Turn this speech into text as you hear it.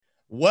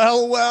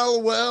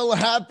Well,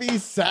 happy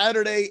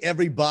Saturday,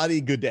 everybody.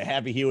 Good to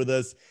have you here with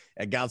us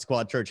at God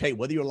Squad Church. Hey,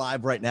 whether you're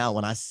live right now,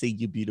 when I see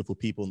you beautiful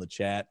people in the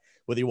chat,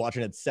 whether you're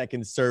watching at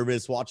second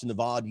service, watching the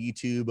VOD,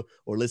 YouTube,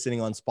 or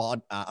listening on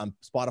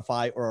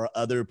Spotify or our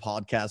other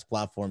podcast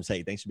platforms,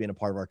 hey, thanks for being a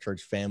part of our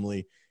church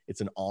family.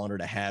 It's an honor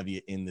to have you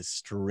in the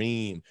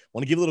stream.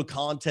 Want to give a little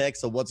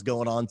context of what's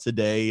going on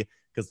today,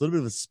 because a little bit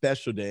of a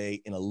special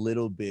day and a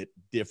little bit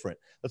different.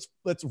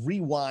 Let's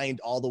rewind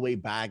all the way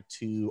back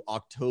to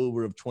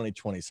October of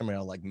 2020. Some of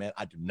y'all are like, man,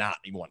 I do not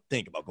even want to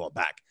think about going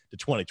back to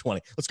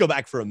 2020. Let's go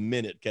back for a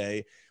minute,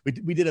 okay?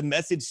 We did a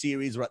message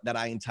series that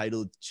I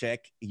entitled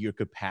Check Your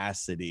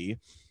Capacity.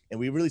 And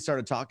we really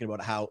started talking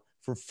about how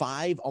for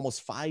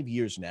almost 5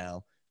 years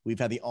now, we've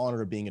had the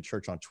honor of being a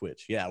church on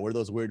Twitch. Yeah, we're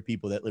those weird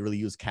people that literally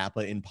use Kappa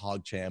and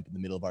PogChamp in the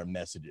middle of our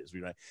messages.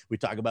 We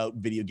talk about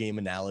video game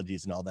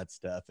analogies and all that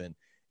stuff. And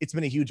it's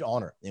been a huge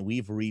honor, and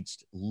we've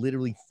reached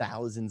literally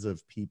thousands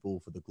of people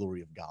for the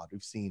glory of God.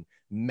 We've seen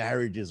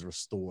marriages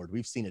restored.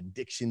 We've seen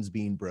addictions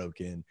being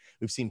broken.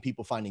 We've seen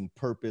people finding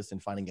purpose and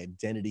finding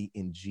identity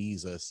in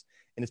Jesus,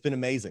 and it's been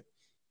amazing.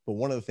 But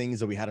one of the things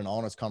that we had an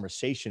honest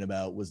conversation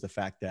about was the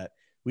fact that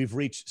we've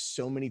reached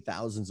so many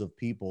thousands of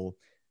people.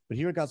 But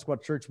here at God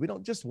Squad Church, we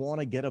don't just want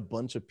to get a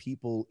bunch of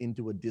people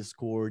into a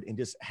Discord and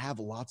just have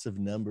lots of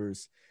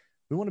numbers.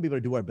 We want to be able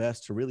to do our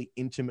best to really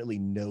intimately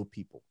know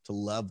people, to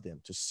love them,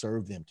 to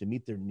serve them, to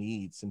meet their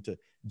needs, and to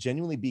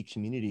genuinely be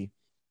community.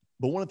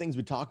 But one of the things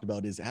we talked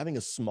about is having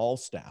a small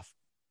staff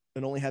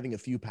and only having a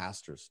few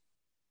pastors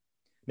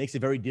makes it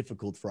very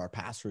difficult for our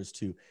pastors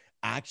to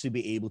actually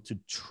be able to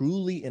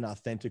truly and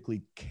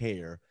authentically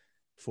care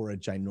for a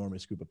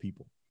ginormous group of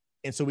people.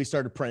 And so we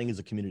started praying as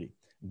a community.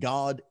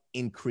 God,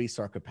 increase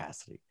our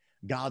capacity.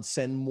 God,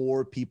 send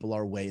more people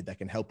our way that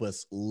can help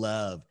us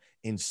love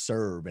and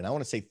serve. And I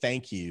want to say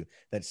thank you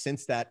that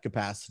since that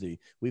capacity,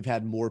 we've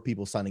had more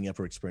people signing up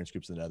for experience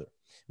groups than ever.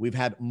 We've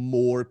had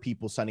more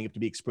people signing up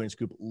to be experience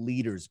group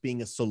leaders,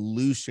 being a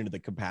solution to the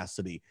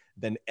capacity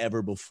than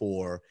ever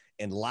before.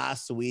 And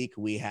last week,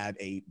 we had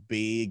a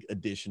big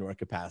addition to our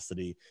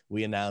capacity.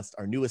 We announced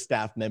our newest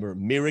staff member,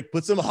 Mirik.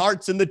 Put some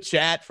hearts in the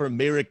chat for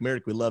Mirik.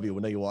 Mirik, we love you.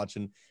 We know you're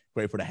watching.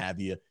 Grateful to have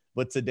you.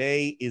 But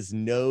today is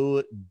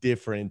no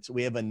different.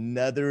 We have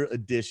another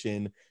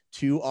addition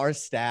to our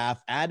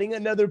staff, adding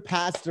another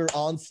pastor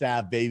on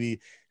staff, baby,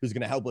 who's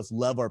going to help us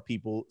love our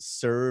people,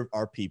 serve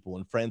our people.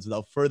 And friends,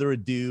 without further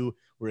ado,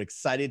 we're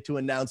excited to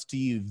announce to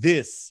you,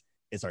 this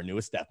is our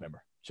newest staff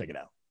member. Check it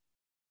out.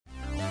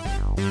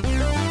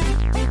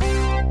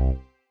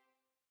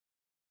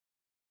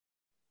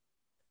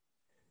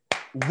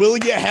 Will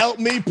you help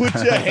me put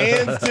your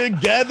hands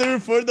together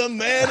for the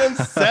man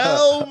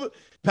himself?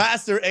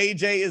 Pastor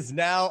AJ is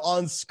now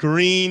on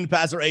screen.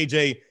 Pastor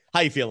AJ,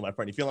 how you feeling, my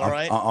friend? You feeling all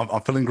right?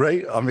 I'm feeling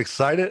great. I'm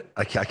excited.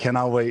 I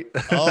cannot wait.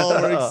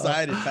 Oh, we're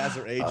excited.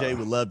 Pastor AJ,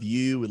 we love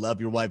you. We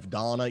love your wife,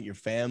 Donna, your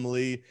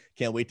family.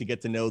 Can't wait to get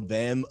to know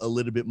them a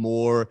little bit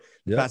more.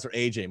 Yep. Pastor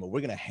AJ, but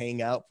we're going to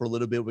hang out for a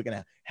little bit. We're going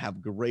to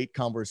have great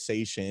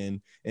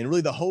conversation. And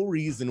really the whole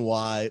reason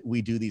why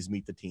we do these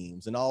Meet the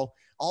Teams. And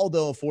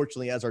although,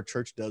 unfortunately, as our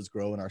church does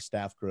grow and our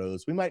staff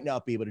grows, we might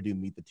not be able to do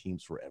Meet the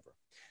Teams forever.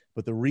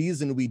 But the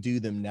reason we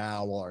do them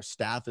now while our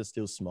staff is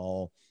still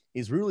small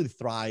is really to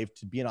thrive,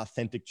 to be an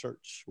authentic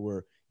church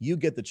where you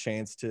get the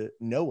chance to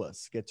know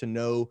us, get to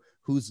know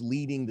who's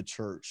leading the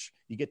church.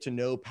 You get to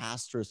know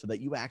pastors so that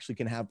you actually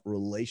can have a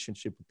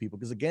relationship with people.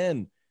 Because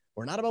again,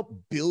 we're not about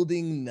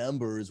building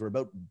numbers. We're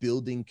about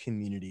building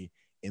community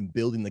and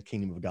building the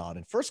kingdom of God.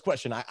 And first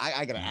question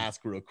I got to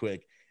ask real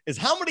quick is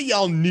how many of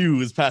y'all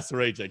knew is Pastor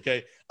AJ?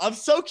 Okay. I'm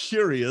so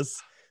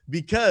curious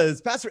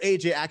because Pastor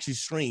AJ actually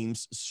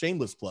streams,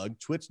 shameless plug,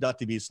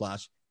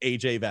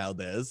 twitch.tv/AJ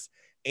Valdez.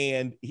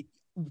 And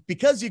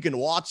because you can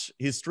watch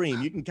his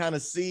stream, you can kind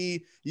of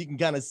see,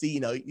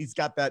 he's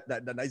got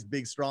that nice,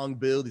 big, strong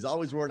build. He's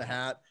always wearing a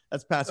hat.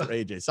 That's Pastor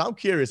AJ. So I'm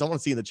curious. I want to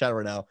see in the chat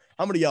right now.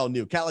 How many of y'all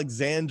knew?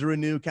 Alexandra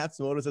knew.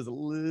 Katsumoto says a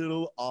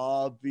little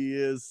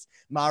obvious.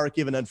 Mara,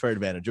 give an unfair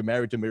advantage. You're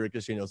married to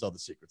Mirika. She knows all the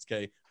secrets.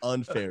 Okay.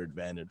 Unfair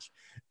advantage.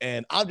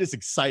 And I'm just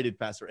excited,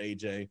 Pastor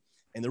AJ.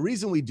 And the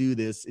reason we do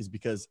this is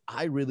because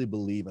I really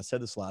believe, I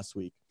said this last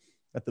week,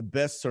 that the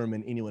best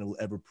sermon anyone will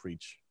ever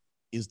preach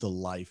is the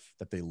life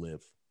that they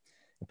live.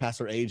 And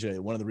Pastor AJ,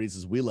 one of the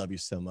reasons we love you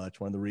so much,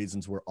 one of the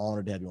reasons we're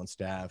honored to have you on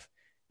staff,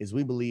 is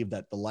we believe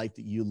that the life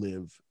that you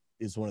live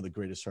is one of the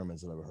greatest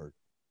sermons I've ever heard.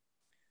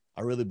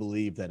 I really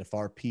believe that if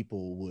our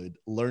people would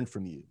learn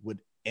from you, would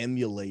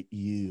emulate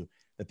you,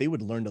 that they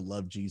would learn to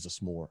love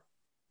Jesus more,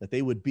 that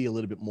they would be a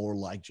little bit more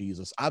like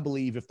Jesus. I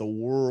believe if the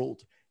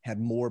world had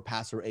more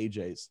Pastor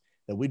AJs,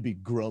 that we'd be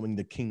growing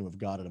the kingdom of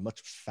God at a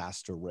much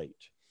faster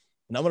rate.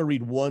 And I'm going to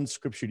read one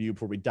scripture to you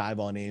before we dive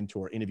on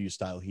into our interview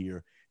style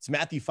here. It's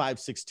Matthew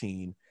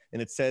 5:16,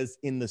 and it says,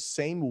 "In the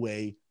same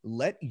way,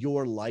 let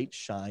your light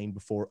shine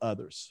before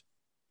others,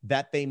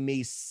 that they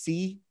may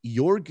see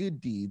your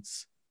good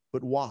deeds."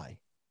 But why?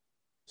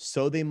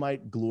 So they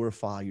might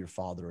glorify your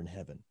Father in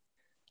heaven.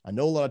 I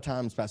know a lot of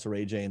times, Pastor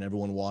AJ and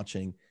everyone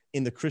watching,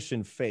 in the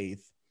Christian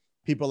faith,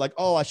 People are like,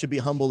 oh, I should be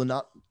humble and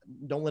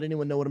don't let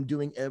anyone know what I'm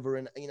doing ever.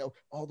 And,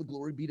 all the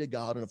glory be to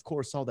God. And of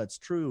course, all that's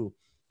true.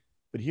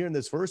 But here in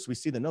this verse, we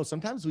see that no,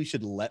 sometimes we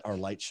should let our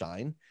light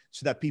shine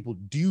so that people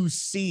do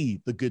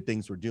see the good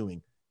things we're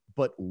doing.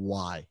 But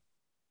why?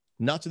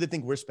 Not so they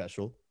think we're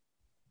special,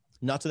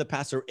 not so that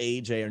Pastor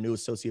AJ, our new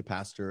associate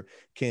pastor,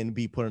 can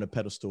be put on a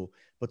pedestal,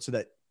 but so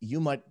that you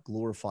might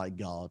glorify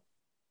God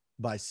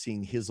by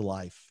seeing his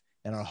life.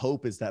 And our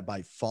hope is that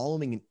by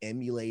following and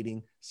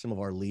emulating some of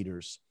our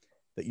leaders,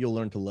 that you'll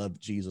learn to love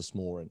Jesus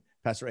more. And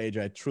Pastor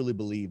AJ, I truly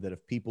believe that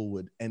if people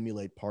would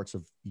emulate parts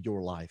of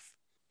your life,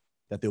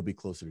 that they'll be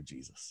closer to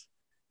Jesus.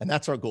 And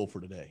that's our goal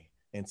for today.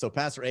 And so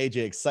Pastor AJ,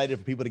 excited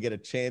for people to get a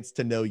chance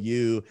to know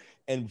you.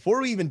 And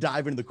before we even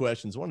dive into the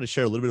questions, I wanted to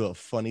share a little bit of a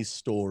funny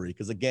story.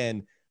 Because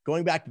again,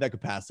 going back to that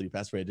capacity,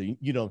 Pastor AJ,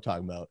 you know what I'm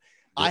talking about.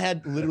 I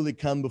had literally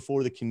come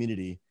before the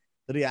community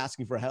literally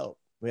asking for help.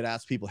 We had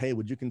asked people, hey,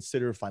 would you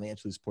consider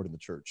financially supporting the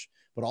church?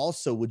 But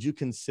also, would you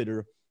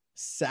consider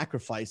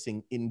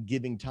sacrificing in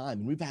giving time?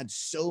 And we've had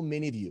so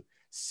many of you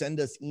send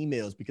us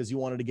emails because you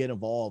wanted to get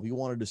involved, you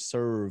wanted to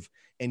serve,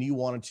 and you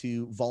wanted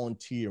to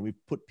volunteer. We've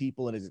put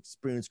people in as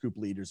experienced group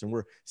leaders, and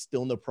we're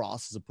still in the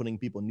process of putting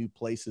people in new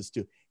places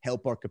to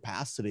help our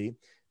capacity.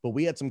 But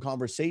we had some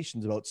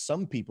conversations about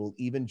some people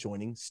even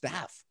joining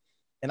staff.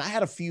 And I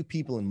had a few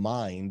people in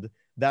mind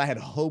that I had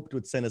hoped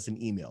would send us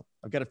an email.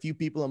 I've got a few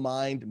people in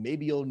mind.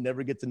 Maybe you'll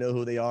never get to know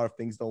who they are if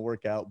things don't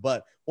work out.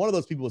 But one of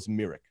those people was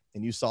Mirik.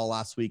 And you saw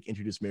last week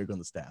introduce Mirik on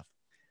the staff.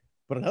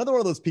 But another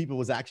one of those people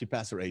was actually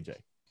Pastor AJ.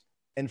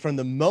 And from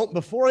the moment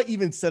before I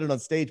even said it on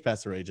stage,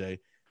 Pastor AJ,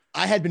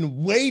 I had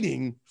been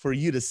waiting for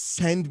you to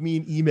send me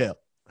an email.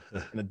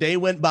 And a day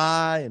went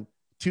by, and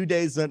 2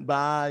 days went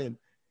by,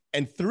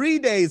 and 3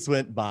 days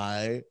went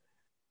by.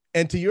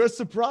 And to your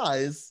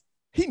surprise,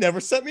 he never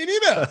sent me an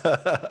email.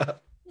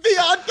 The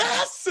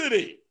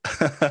audacity.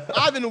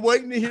 I've been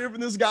waiting to hear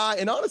from this guy.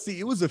 And honestly,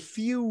 it was a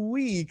few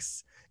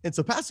weeks. And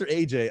so, Pastor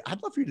AJ,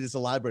 I'd love for you to just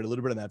elaborate a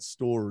little bit on that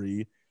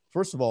story.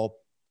 First of all,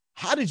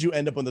 how did you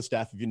end up on the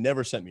staff if you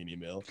never sent me an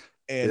email?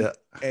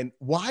 And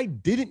why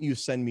didn't you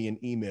send me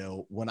an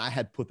email when I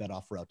had put that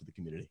offer out to the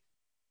community?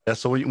 Yeah.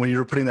 So when you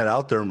were putting that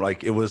out there,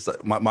 like, it was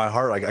my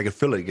heart, like, I could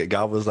feel it.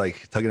 God was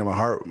like tugging at my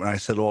heart. And I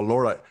said, "Oh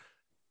Lord, I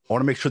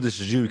want to make sure this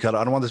is you, because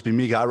I don't want this to be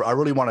me. I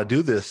really want to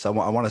do this. I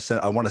want to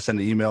send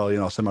an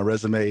email, send my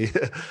resume."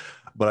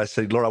 But I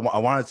said, "Lord, I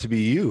want it to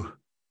be you."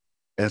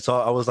 And so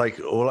I was like,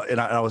 well, and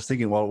I was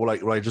thinking, well,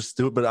 will I just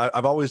do it? But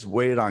I've always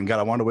waited on God.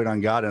 I wanted to wait on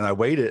God, and I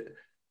waited.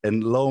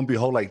 And lo and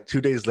behold, like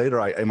 2 days later,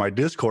 in my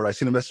Discord, I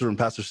seen a message from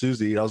Pastor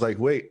Susie. I was like,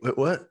 wait,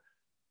 what?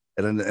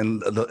 And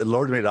the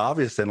Lord made it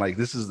obvious. And like,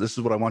 this is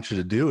what I want you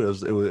to do.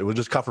 It was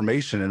just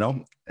confirmation,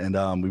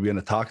 And we began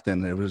to talk.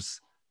 Then it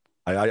was,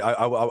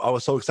 I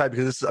was so excited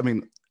because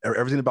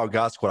everything about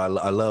God Squad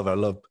I love,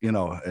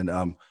 and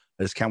I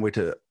just can't wait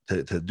to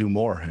do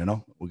more,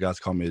 what God's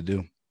called me to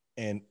do.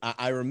 And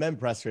I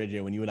remember, Pastor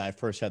AJ, when you and I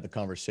first had the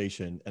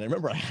conversation, and I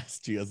remember I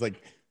asked you, I was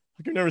like,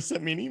 you never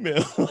sent me an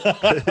email.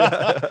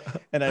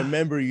 And I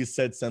remember you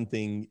said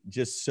something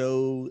just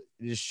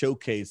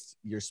showcased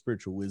your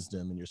spiritual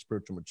wisdom and your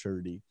spiritual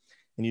maturity.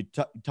 And you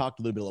talked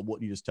a little bit about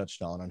what you just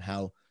touched on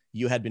how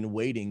you had been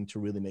waiting to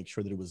really make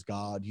sure that it was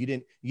God. You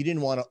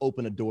didn't want to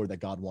open a door that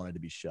God wanted to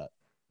be shut.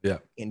 Yeah.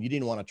 And you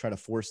didn't want to try to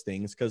force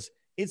things because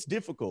it's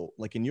difficult.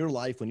 Like in your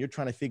life, when you're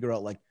trying to figure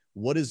out like,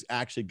 what does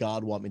actually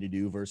God want me to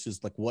do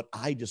versus like what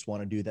I just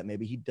want to do that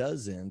maybe he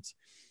doesn't.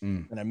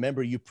 And I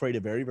remember you prayed a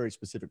very, very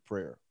specific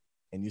prayer.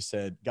 And you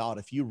said, God,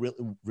 if you really,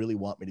 really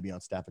want me to be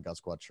on staff at God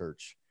Squad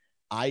Church,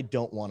 I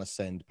don't want to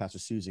send Pastor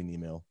Susie an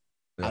email.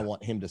 Yeah. I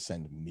want him to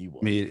send me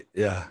one.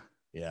 Yeah.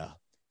 Yeah.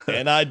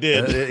 And I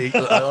did.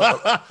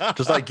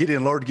 Just like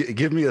Gideon, Lord,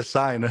 give me a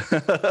sign.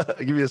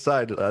 Give me a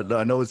sign.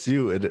 I know it's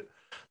you. And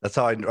that's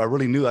how I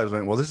really knew. I was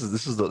like, well, this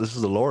is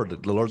the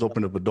Lord. The Lord's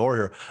opened up a door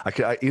here.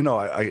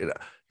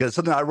 It's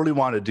something I really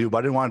wanted to do, but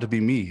I didn't want it to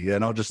be me,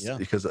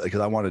 because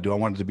I wanted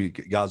it to be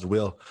God's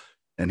will.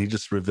 And he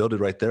just revealed it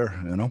right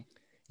there,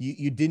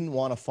 You didn't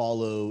want to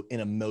follow an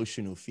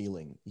emotional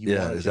feeling. You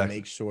wanted to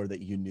make sure that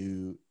you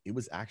knew it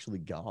was actually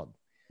God.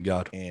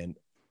 And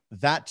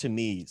that to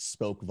me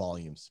spoke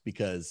volumes,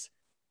 because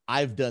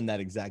I've done that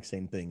exact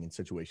same thing in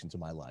situations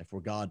in my life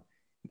where God,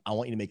 I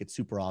want you to make it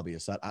super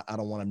obvious. I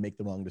don't want to make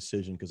the wrong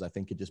decision because I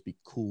think it'd just be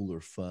cool or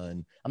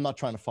fun. I'm not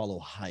trying to follow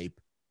hype.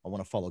 I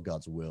want to follow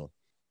God's will.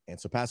 And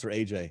so Pastor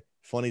AJ,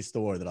 funny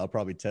story that I'll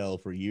probably tell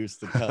for years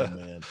to come,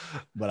 man.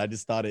 But I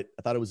thought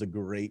it was a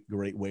great,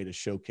 great way to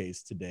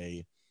showcase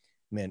today.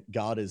 Man,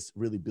 God has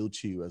really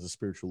built you as a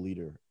spiritual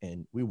leader,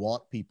 and we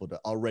want people to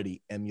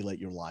already emulate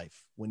your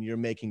life. When you're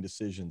making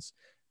decisions,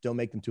 don't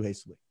make them too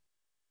hastily.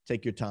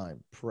 Take your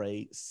time,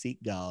 pray,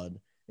 seek God.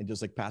 And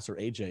just like Pastor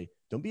AJ,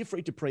 don't be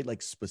afraid to pray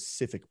like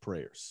specific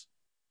prayers.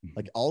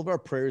 Like all of our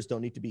prayers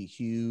don't need to be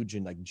huge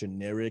and like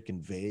generic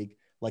and vague.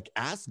 Like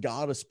ask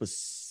God a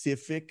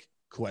specific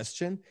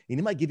question and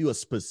he might give you a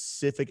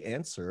specific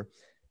answer.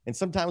 And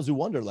sometimes we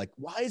wonder like,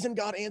 why isn't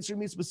God answering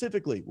me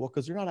specifically? Well,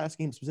 because you're not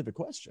asking him specific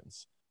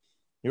questions.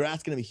 You're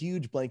asking him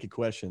huge blanket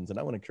questions. And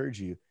I want to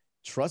encourage you,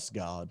 trust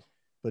God.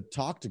 but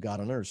talk to God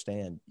and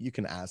understand you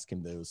can ask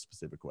him those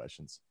specific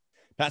questions.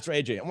 Pastor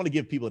AJ, I want to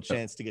give people a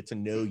chance to get to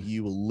know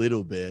you a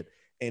little bit.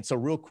 And so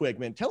real quick,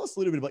 man, tell us a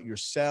little bit about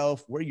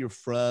yourself, where you're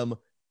from, a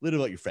little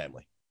bit about your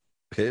family.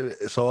 Okay,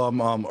 so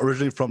I'm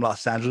originally from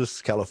Los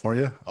Angeles,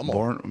 California.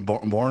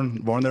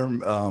 Born there.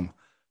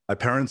 My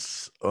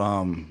parents,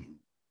 from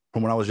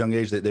when I was young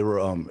age, they were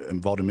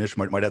involved in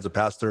ministry. My dad's a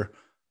pastor.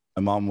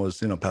 My mom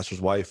was,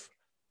 pastor's wife.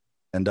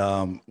 And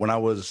when I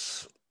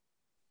was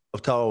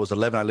up till I was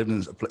 11, I lived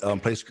in a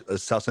place,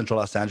 South Central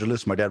Los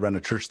Angeles. My dad ran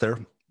a church there,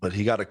 but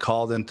he got a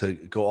call then to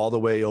go all the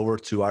way over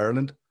to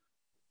Ireland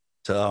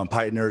to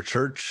pioneer a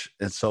church.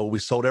 And so we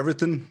sold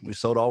everything. We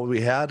sold all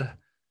we had.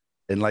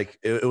 And like,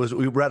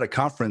 we were at a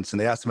conference and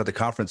they asked him at the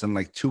conference, and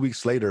like 2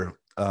 weeks later,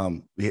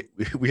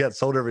 we had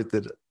sold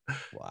everything.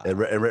 Wow. And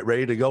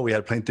ready to go. We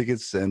had plane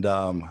tickets, and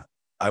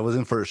I was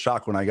in for a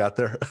shock when I got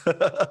there.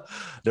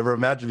 Never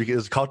imagined, because it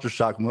was culture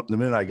shock the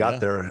minute I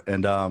got there.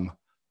 And I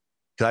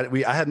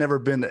had never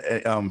been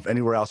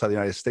anywhere outside the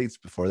United States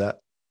before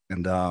that.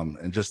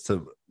 And just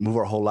to move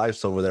our whole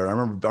lives over there. I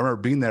remember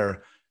being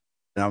there,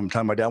 and I'm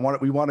telling my dad,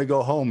 we want to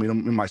go home.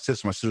 My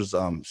sister's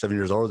 7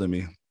 years older than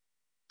me.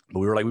 But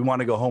we were like, we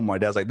want to go home. My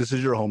dad's like, this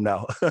is your home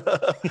now.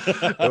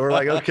 And we're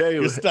like, okay,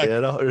 you're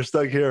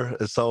stuck here.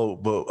 And so,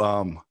 but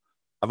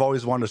I've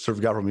always wanted to serve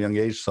God from a young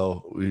age.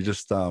 So we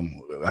just,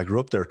 I grew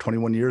up there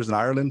 21 years in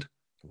Ireland.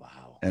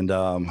 Wow. And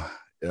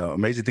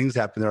amazing things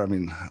happened there. I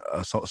mean,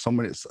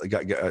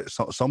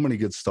 so many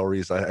good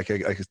stories. I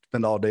could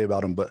spend all day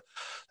about them, but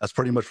that's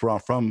pretty much where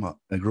I'm from.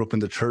 I grew up in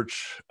the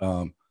church,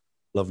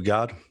 love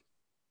God.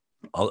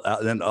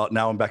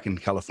 Now I'm back in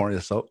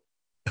California. So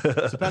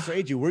Pastor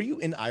AJ, were you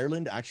in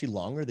Ireland actually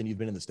longer than you've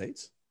been in the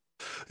States?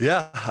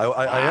 Yeah,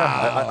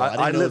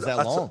 I didn't know it was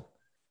that long.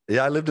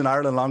 Yeah, I lived in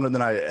Ireland longer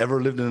than I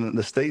ever lived in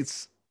the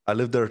States. I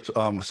lived there,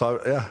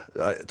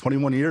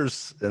 21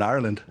 years in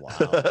Ireland. Wow,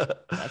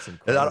 that's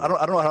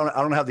incredible. I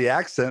don't have the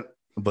accent,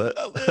 but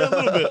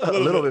a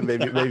little bit,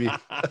 maybe.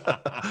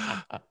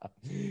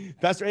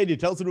 Pastor AJ,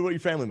 tell us a little about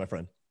your family, my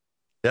friend.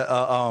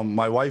 Yeah,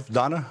 my wife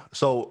Donna.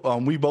 So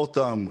we both.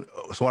 So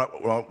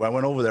when I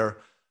went over there,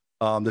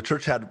 the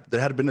church had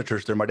been a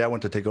church there. My dad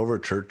went to take over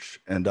a church,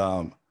 and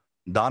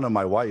Donna,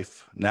 my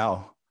wife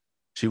now,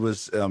 she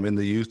was in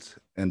the youth,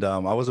 and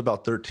I was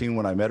about 13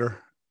 when I met her,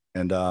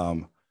 and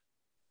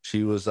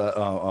she was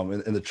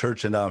in the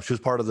church, and she was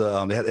part of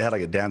the. They had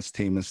like a dance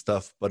team and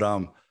stuff, but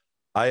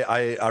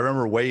I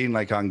remember waiting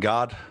like on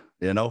God,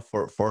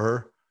 for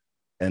her,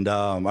 and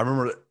I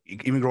remember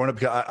even growing up,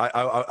 because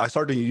I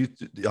started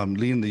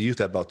leading the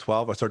youth at about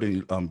 12. I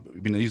started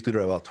being a youth leader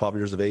at about 12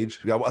 years of age.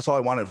 That's all I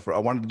wanted. I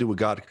wanted to do with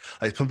God.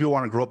 Like, some people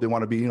want to grow up, they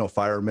want to be,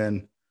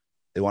 firemen.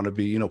 They want to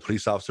be,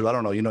 police officers. I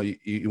don't know,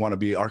 you want to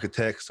be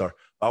architects, or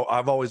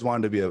I've always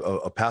wanted to be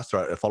a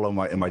pastor. I follow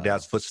in my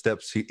dad's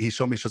footsteps. He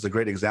showed me such a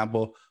great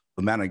example of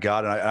a man of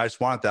God. And I just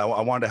wanted that.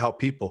 I wanted to help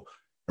people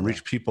and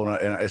reach people.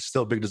 And it's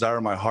still a big desire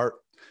in my heart.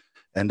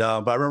 And,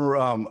 but I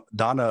remember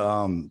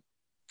Donna,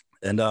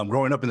 and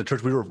growing up in the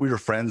church, we were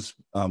friends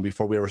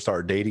before we ever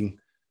started dating.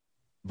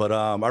 But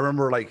I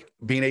remember like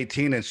being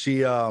 18, and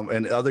she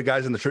and other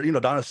guys in the church,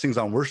 Donna sings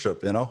on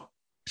worship,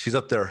 she's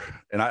up there,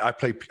 and I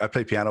play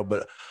piano,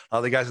 but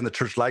other guys in the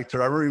church liked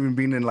her. I remember even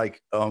being in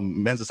like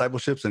men's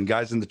discipleships, and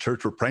guys in the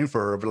church were praying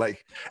for her, but and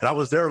I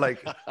was there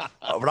like,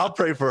 but I'll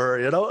pray for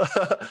her,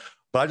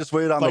 But I just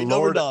waited on the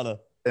Lord. Donna.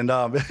 And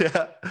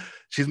yeah,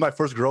 she's my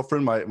first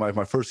girlfriend,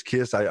 my first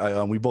kiss.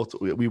 We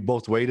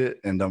both waited,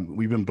 and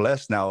we've been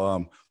blessed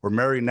now. We're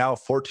married now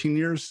 14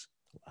 years.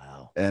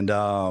 Wow.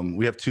 And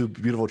we have two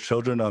beautiful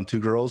children, two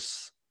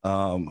girls.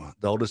 The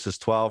oldest is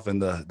 12,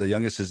 and the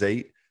youngest is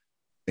 8.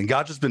 And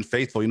God's just been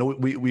faithful.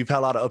 We've had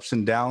a lot of ups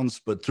and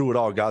downs, but through it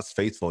all, God's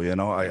faithful.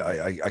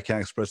 I can't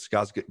express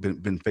God's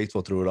been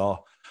faithful through it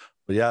all.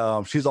 But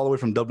yeah, she's all the way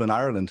from Dublin,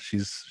 Ireland.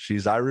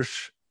 She's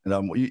Irish.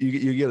 And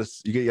you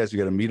guys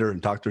get to meet her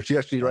and talk to her. She's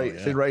actually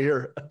she's right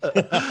here.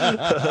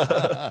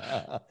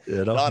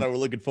 Donna, we're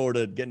looking forward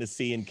to getting to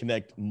see and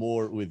connect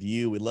more with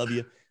you. We love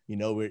you.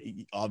 We're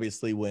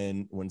obviously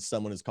when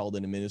someone is called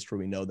into ministry,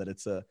 we know that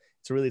it's an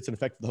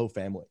effect for the whole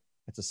family.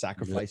 It's a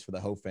sacrifice for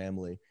the whole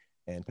family.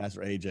 And Pastor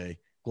AJ,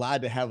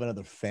 glad to have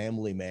another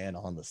family man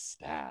on the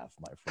staff,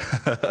 my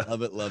friend.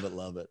 Love it, love it,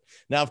 love it.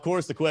 Now, of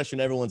course, the question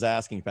everyone's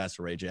asking,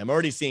 Pastor AJ, I'm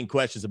already seeing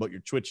questions about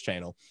your Twitch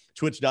channel,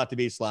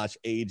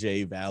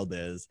 twitch.tv/AJ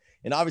Valdez.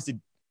 And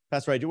obviously,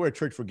 Pastor AJ, we're a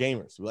church for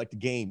gamers. We like to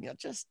game,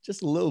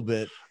 just a little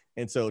bit.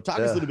 And so talk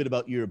us a little bit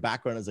about your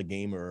background as a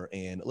gamer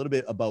and a little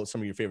bit about some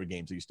of your favorite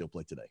games that you still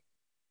play today.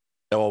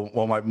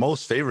 Well, my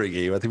most favorite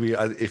game, I think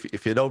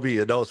if you know me,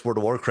 you know it's World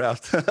of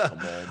Warcraft.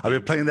 I've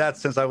been playing that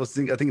since I was,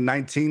 I think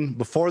 19.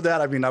 Before that,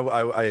 I mean,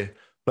 I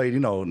played,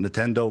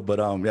 Nintendo, but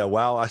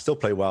WoW. I still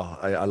play WoW.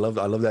 I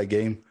love that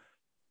game.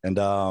 And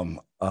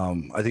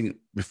I think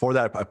before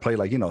that, I played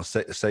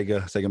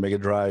Sega Mega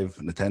Drive,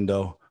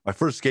 Nintendo. My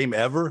first game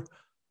ever,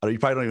 you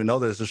probably don't even know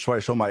this. Just try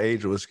to show my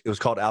age. It was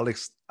called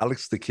Alex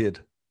the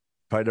Kid.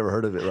 Probably never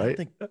heard of it, right?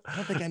 I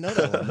don't think I know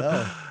that one.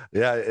 No.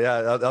 Yeah,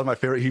 that was my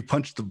favorite. He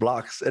punched the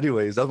blocks.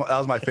 Anyways, that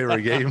was my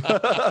favorite game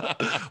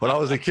when I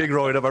was a kid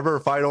growing up. I remember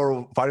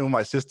fighting with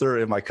my sister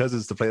and my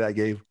cousins to play that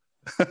game.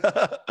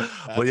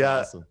 But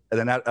yeah, awesome.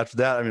 And then after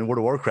that, I mean, World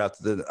of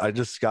Warcraft. Then I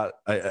just got.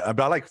 I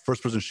like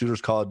first person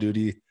shooters, Call of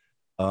Duty.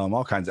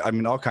 All kinds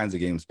of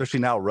games, especially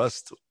now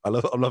Rust. I'm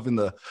loving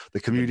the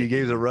community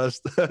games of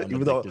Rust.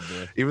 even though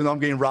I'm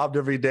getting robbed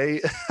every day.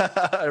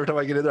 Every time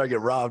I get in there, I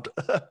get robbed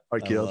or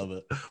killed. I love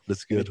it. But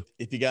it's good.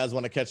 If you guys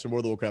want to catch some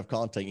World of Warcraft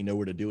content, you know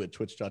where to do it.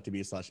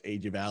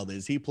 Twitch.tv/AJ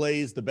Valdez. He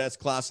plays the best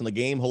class in the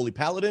game, Holy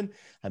Paladin.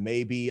 I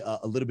may be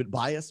a little bit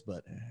biased,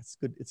 but it's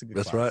good. It's a good.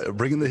 That's class. Right.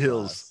 Bringing the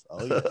hills.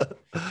 Oh yeah.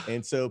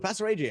 And so,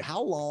 Pastor AJ,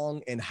 how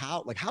long and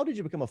how did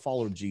you become a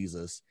follower of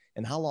Jesus,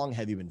 and how long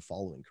have you been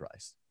following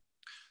Christ?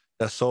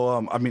 Yeah,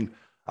 so I mean,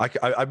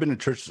 I've been in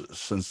church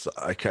since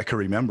I can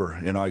remember.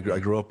 You know, I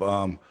grew up.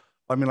 I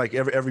mean, like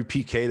every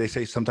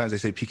PK, sometimes they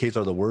say PKs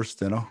are the worst.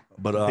 You know,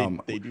 but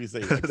they do say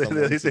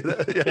they say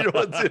that.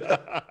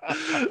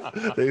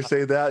 Yeah, they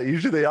say that.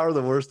 Usually they are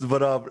the worst.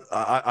 But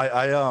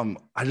I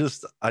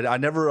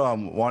never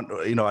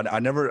want. You know, I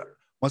never.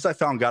 Once I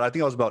found God, I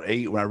think I was about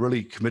 8 when I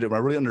really committed. When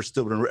I really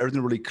understood, when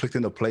everything really clicked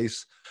into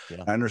place.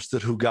 Yeah. I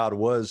understood who God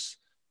was.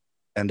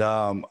 And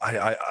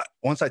I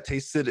once I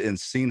tasted and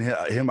seen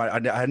him, I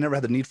never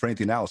had the need for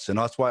anything else, and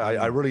that's why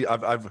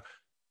I've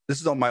this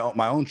is on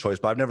my own choice,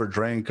 but I've never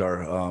drank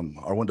or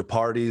went to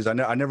parties.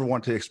 I never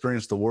wanted to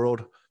experience the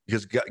world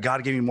because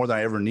God gave me more than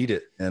I ever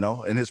needed, you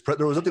know. And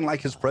there was nothing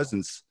like His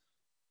presence,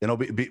 you know,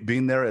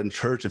 being there in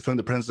church and feeling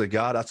the presence of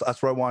God.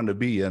 That's where I wanted to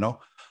be, you know.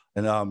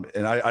 And I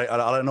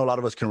know a lot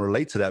of us can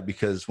relate to that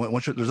because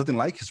there's nothing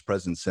like His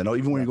presence, you know.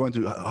 Even when you're going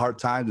through hard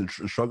times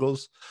and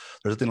struggles,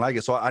 there's nothing like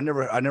it. So I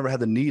never had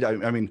the need.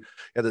 I mean,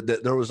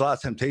 there was a lot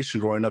of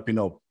temptation growing up, you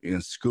know,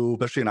 in school,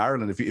 especially in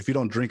Ireland. If you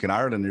don't drink in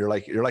Ireland, you're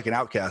like an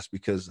outcast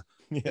because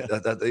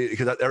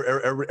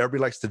everybody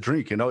likes to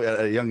drink, you know,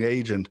 at a young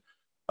age. And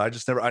I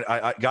just never.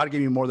 God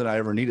gave me more than I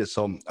ever needed.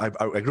 So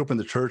I grew up in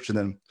the church, and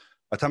then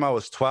by the time I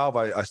was 12,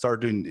 I started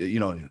doing, you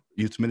know,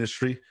 youth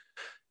ministry.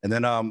 And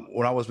then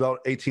when I was about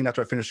 18,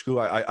 after I finished school,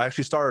 I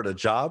actually started a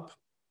job,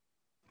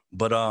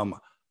 but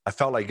I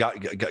felt like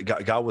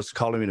God was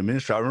calling me to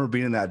ministry. I remember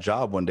being in that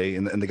job one day,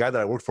 and the guy that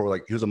I worked for,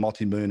 like, he was a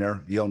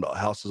multimillionaire. He owned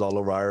houses all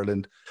over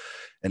Ireland.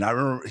 And I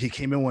remember he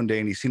came in one day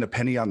and he seen a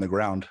penny on the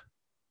ground,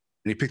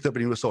 and he picked up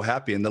and he was so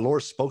happy. And the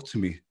Lord spoke to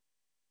me.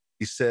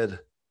 He said,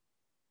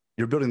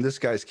 "You're building this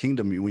guy's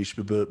kingdom when you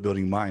should be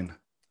building mine."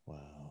 Wow.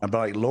 I'm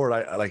like, Lord,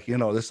 I like, you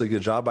know, this is a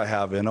good job I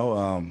have, you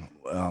know,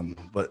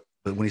 but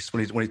when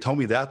he told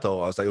me that,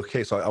 though, I was like,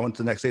 okay. So I went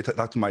the next day to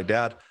talk to my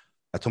dad.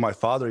 I told my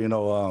father, you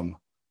know,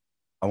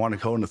 I want to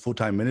go into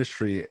full-time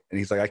ministry, and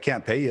he's like, I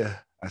can't pay you.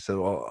 I said,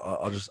 well,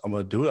 I'm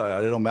going to do it.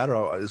 It don't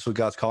matter. This is what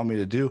God's called me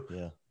to do.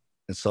 Yeah.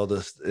 And so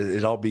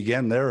it all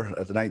began there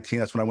at the 19.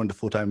 That's when I went to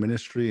full-time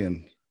ministry,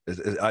 and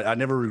I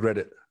never regret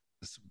it.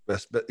 It's the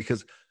best bet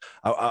because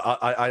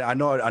I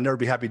know I'd never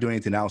be happy doing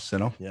anything else, you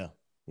know? Yeah.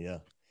 Yeah.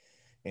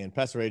 And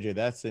Pastor AJ,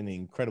 that's an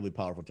incredibly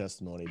powerful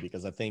testimony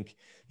because I think,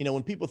 you know,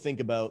 when people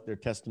think about their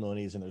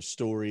testimonies and their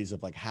stories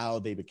of like how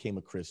they became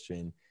a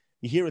Christian,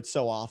 you hear it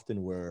so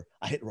often where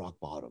I hit rock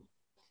bottom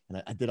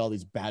and I did all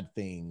these bad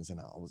things, and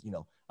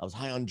I was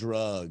high on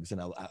drugs,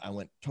 and I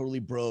went totally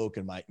broke,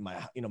 and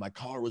my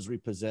car was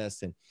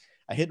repossessed, and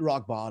I hit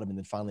rock bottom, and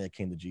then finally I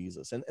came to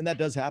Jesus. And that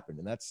does happen,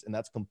 and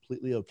that's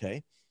completely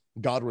okay.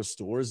 God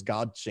restores,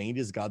 God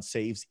changes, God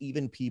saves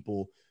even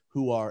people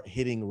who are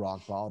hitting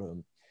rock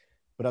bottom.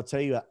 But I'll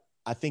tell you,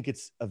 I think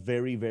it's a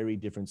very, very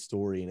different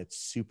story, and it's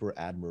super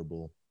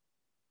admirable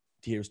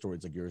to hear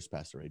stories like yours,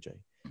 Pastor AJ.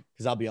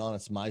 Because I'll be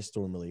honest, my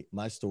story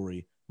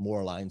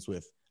more aligns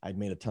with I'd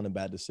made a ton of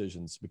bad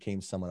decisions,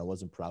 became someone I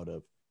wasn't proud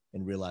of,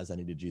 and realized I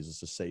needed Jesus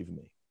to save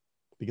me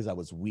because I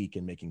was weak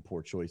and making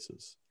poor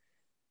choices.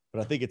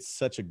 But I think it's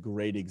such a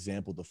great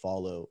example to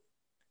follow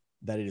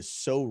that it is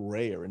so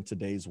rare in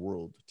today's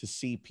world to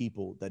see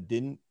people that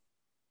didn't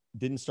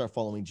start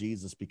following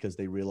Jesus because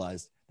they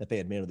realized that they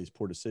had made all these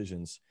poor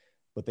decisions,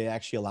 but they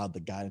actually allowed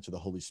the guidance of the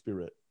Holy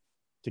Spirit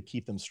to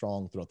keep them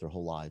strong throughout their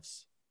whole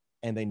lives.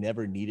 And they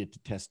never needed to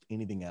test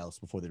anything else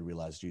before they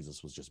realized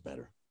Jesus was just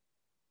better.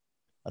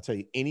 I'll tell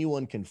you,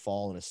 anyone can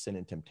fall in a sin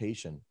and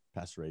temptation,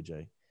 Pastor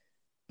AJ,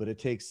 but it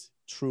takes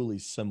truly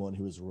someone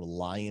who is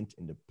reliant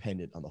and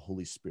dependent on the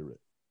Holy Spirit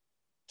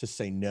to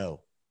say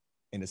no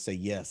and to say,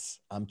 yes,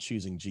 I'm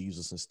choosing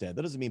Jesus instead.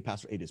 That doesn't mean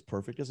Pastor AJ is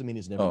perfect. Doesn't mean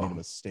he's never made a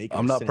mistake.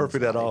 I'm not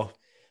perfect at all.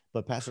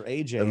 But Pastor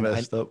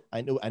AJ,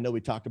 I know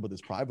we talked about this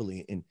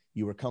privately, and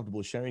you were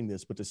comfortable sharing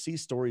this, but to see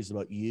stories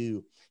about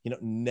you,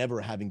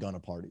 never having gone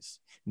to parties,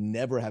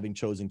 never having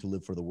chosen to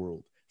live for the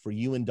world, for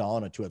you and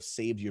Donna to have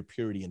saved your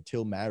purity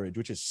until marriage,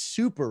 which is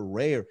super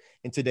rare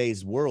in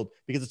today's world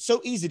because it's so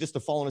easy just to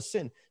fall into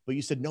sin. But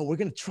you said, no, we're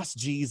going to trust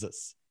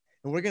Jesus,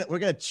 and we're going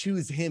to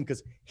choose him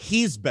because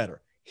he's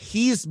better.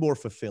 He's more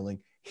fulfilling.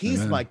 He's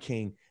Amen. My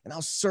king, and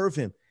I'll serve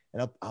him.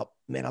 And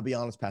I'll be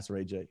honest, Pastor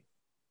AJ,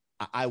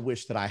 I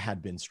wish that I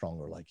had been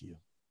stronger like you.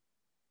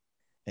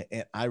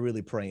 And I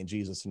really pray in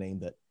Jesus' name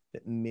that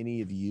that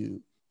many of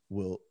you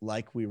will,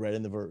 like we read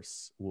in the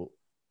verse, will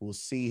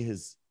see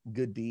his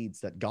good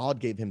deeds that God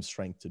gave him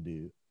strength to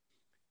do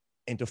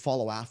and to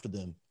follow after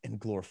them and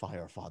glorify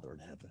our Father in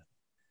heaven.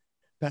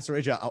 Pastor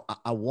AJ,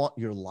 I want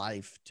your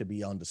life to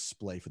be on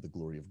display for the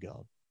glory of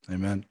God.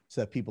 Amen.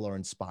 So that people are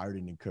inspired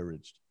and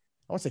encouraged.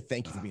 I want to say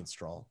thank you for being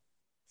strong.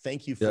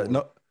 Thank you for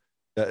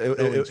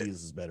knowing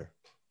Jesus is better.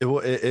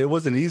 It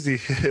wasn't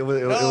easy. It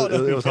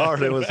was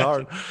hard. It was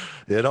hard,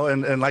 you know.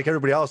 And like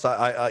everybody else,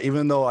 I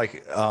even though I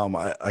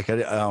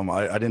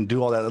didn't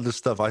do all that other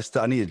stuff,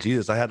 I needed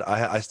Jesus. I'm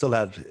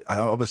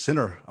a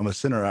sinner.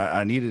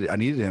 I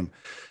needed him,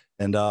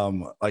 and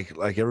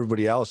like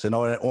everybody else, you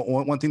know. And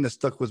one thing that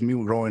stuck with me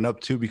growing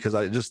up too, because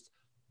I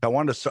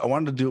wanted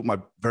to do my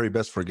very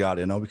best for God,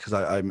 you know, because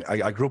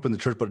I grew up in the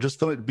church, but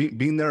just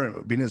being there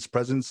and being in His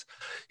presence,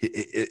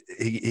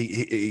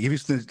 He gives you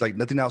things like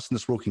nothing else in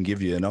this world can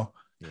give you, you know.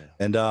 Yeah.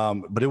 And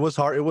but it was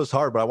hard. It was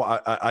hard. But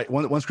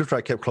one scripture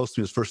I kept close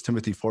to me is 1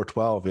 Timothy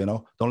 4:12. You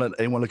know, don't let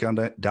anyone look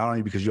down on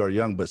you because you are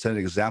young, but set an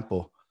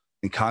example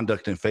in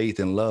conduct and faith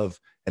and love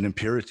and in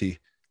purity.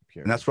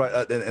 And that's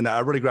right. And I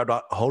really grabbed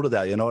a hold of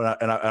that. You know,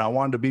 and I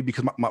wanted to be,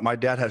 because my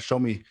dad had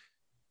shown me.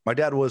 My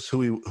dad was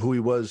who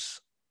he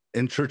was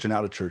in church and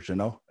out of church. You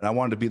know, and I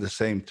wanted to be the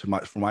same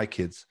for my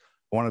kids.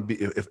 I want to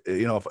be,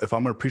 if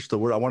I'm going to preach the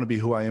word, I want to be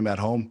who I am at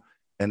home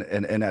and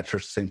at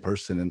church, the same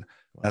person. And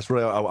that's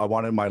really, I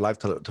wanted my life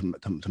to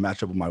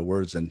match up with my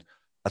words. And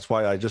that's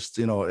why I just,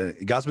 you know,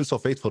 God's been so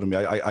faithful to me.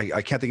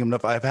 I can't think of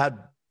enough. I've had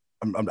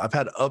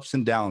ups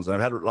and downs, and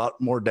I've had a lot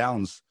more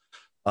downs.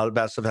 A lot of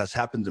bad stuff has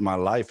happened in my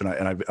life. And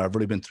I've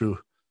really been through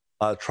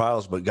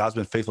trials, but God's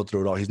been faithful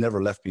through it all. He's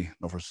never left me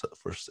nor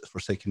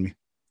forsaken me.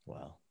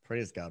 Wow.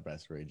 Praise God,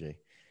 Pastor AJ. I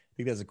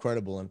think that's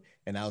incredible.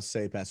 And I'll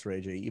say, Pastor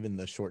AJ, even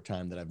the short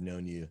time that I've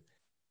known you,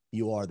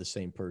 you are the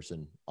same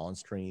person on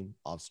stream,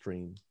 off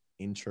stream,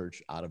 in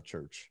church, out of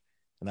church.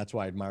 And that's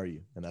why I admire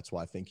you. And that's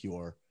why I think you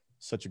are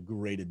such a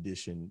great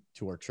addition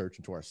to our church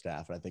and to our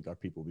staff. And I think our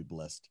people will be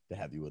blessed to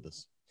have you with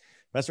us.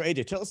 Pastor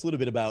AJ, tell us a little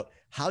bit about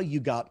how you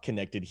got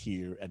connected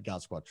here at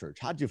God Squad Church.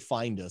 How'd you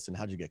find us and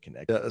how'd you get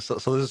connected? Yeah, so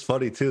this is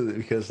funny too,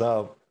 because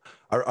I've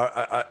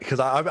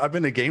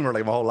been a gamer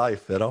like my whole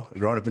life, you know,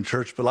 growing up in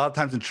church. But a lot of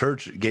times in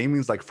church,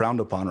 gaming's like frowned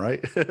upon,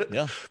 right?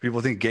 Yeah. People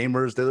think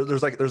gamers,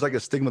 there's like a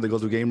stigma that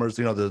goes with gamers.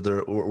 You know,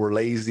 we're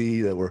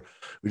lazy, that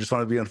we just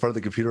want to be in front of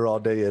the computer all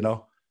day, you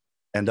know.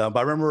 And but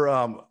I remember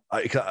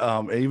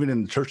even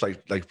in church,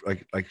 like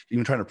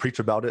even trying to preach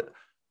about it.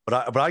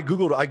 But I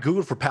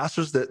googled for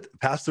pastors,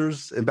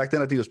 and back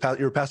then I think it was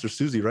you were Pastor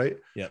Susie, right?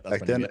 Yeah.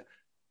 Back then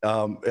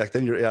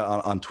you're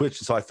on Twitch.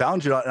 So I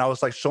found you, and I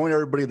was like showing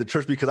everybody the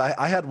church, because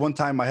I had one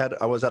time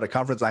I was at a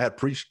conference and I had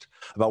preached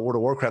about World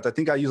of Warcraft. I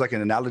think I used like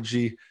an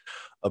analogy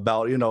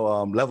about, you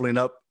know, leveling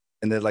up,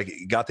 and then like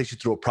God takes you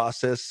through a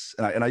process,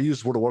 and I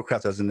used World of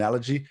Warcraft as an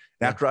analogy.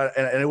 And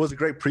and it was a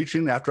great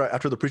preaching.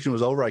 After the preaching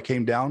was over, I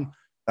came down.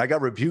 I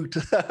got rebuked.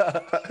 One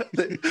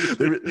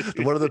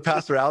of the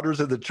pastor elders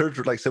in the church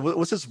were like, said,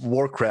 "What's this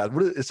Warcraft?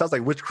 It sounds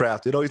like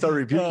witchcraft." You know, he started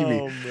rebuking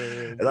me.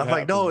 Man. And I'm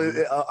like, "No."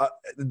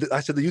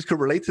 I said, "The youth can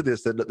relate to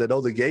this. They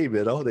know the game.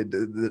 You know,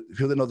 the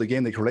people that know the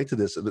game, they can relate to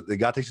this.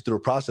 God takes you through a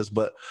process."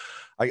 But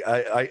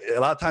I a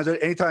lot of times,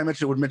 anytime I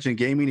would mention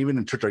gaming, even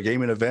in church or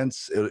gaming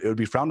events, it would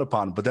be frowned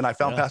upon. But then I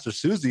found Pastor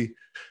Susie.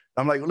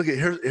 I'm like, look at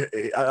here.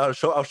 I'll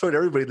show it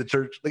everybody in the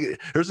church. Look at,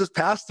 here's this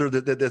pastor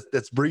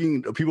that's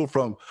bringing people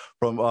from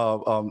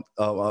what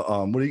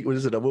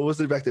is it? What was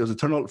it back there? It was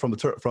eternal from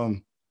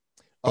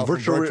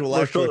virtual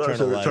life to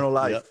eternal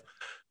life. Yep.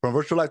 From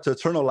virtual life to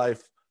eternal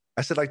life.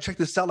 I said, like, check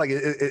this out. Like,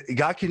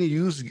 God can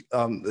use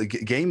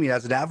gaming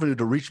as an avenue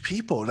to reach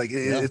people. Like,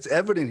 it's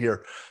evident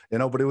here, you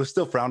know. But it was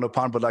still frowned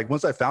upon. But like,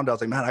 once I found out, I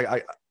was like,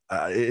 man,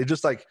 it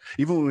just like,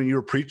 even when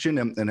you're preaching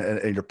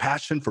and your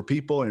passion for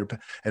people and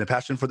a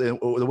passion for the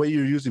way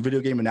you're using video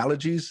game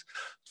analogies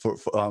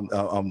with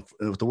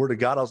the word of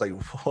God, I was like,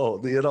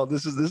 whoa, you know,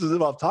 this is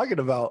what I'm talking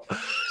about.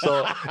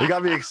 So it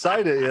got me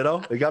excited, you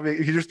know. It got me.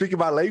 You're speaking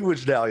my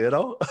language now, you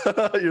know.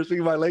 You're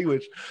speaking my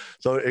language,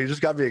 so it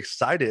just got me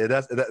excited.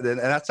 And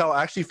that's how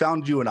I actually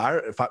found you in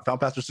Ireland. Found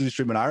Pastor Susie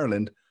Stream in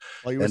Ireland.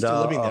 Well, you were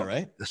still living there,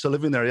 right? Still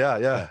living there,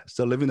 yeah,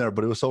 still living there.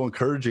 But it was so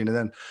encouraging,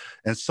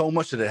 and so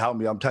much did it help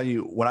me. I'm telling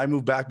you, when I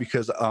moved back,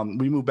 because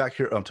we moved back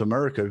here to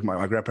America.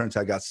 My grandparents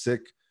had got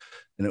sick,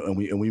 and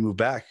we moved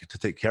back to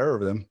take care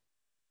of them.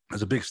 It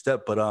was a big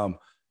step, but and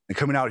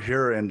coming out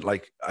here, and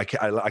like I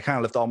kind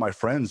of left all my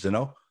friends, you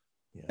know,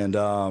 and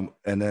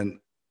then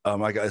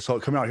so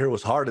coming out here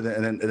was hard,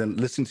 and then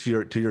listening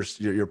to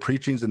your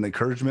preachings and the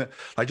encouragement,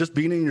 like just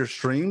being in your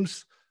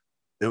streams.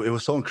 It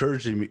was so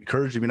encouraging me.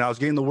 And I was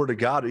getting the word of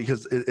God,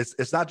 because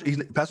it's not,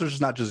 Pastor's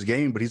just not just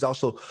game, but he's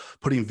also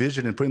putting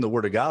vision and putting the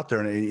word of God out there.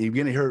 And you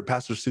begin to hear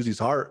Pastor Susie's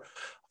heart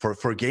for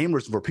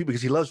gamers, for people,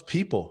 because he loves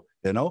people,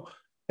 you know.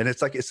 and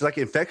it's like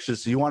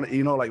infectious. You want to,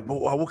 you know, like,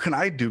 well, what can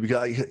I do?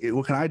 Because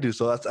what can I do?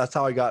 So that's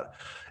how I got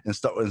and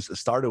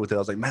started with it. I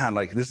was like, man,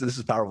 like this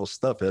is powerful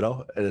stuff, you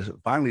know. And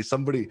finally,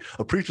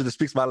 a preacher that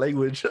speaks my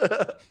language,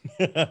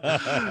 you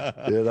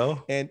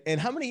know. And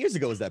how many years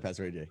ago was that,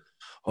 Pastor AJ?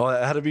 Oh,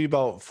 it had to be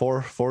about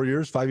 5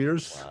 years.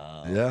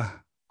 Wow. Yeah,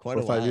 quite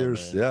 4 or 5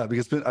 years. Man. Yeah,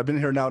 because I've been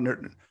here now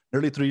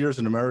nearly 3 years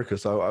in America.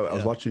 So I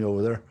was watching you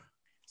over there.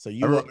 So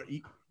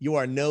you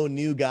are no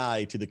new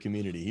guy to the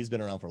community. He's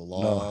been around for a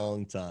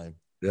long time.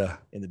 Yeah.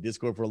 In the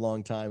Discord for a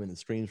long time, in the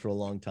streams for a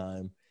long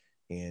time.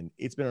 And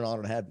it's been an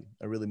honor to have you.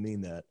 I really mean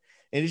that.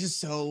 And it's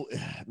just so,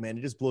 man,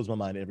 it just blows my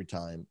mind every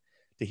time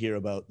to hear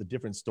about the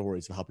different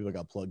stories of how people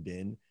got plugged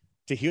in,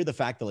 to hear the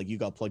fact that like you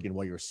got plugged in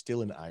while you're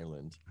still in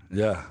Ireland.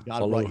 Yeah.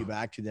 God brought you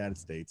back to the United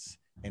States.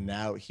 And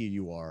now here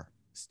you are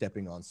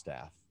stepping on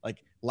staff.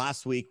 Like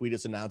last week, we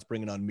just announced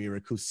bringing on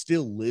Mirik, who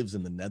still lives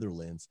in the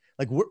Netherlands.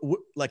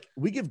 Like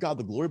we give God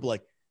the glory, but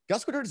like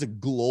God's Church is a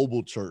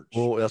global church.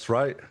 Oh, that's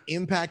right.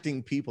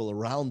 Impacting people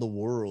around the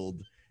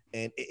world.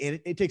 And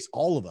it takes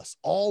all of us,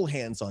 all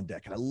hands on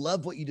deck. And I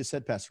love what you just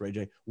said, Pastor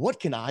AJ. What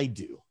can I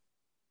do?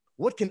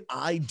 What can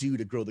I do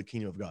to grow the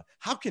kingdom of God?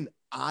 How can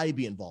I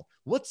be involved?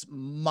 What's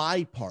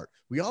my part?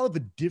 We all have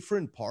a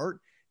different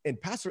part. And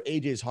Pastor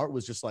AJ's heart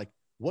was just like,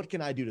 what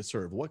can I do to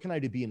serve? What can I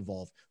do to be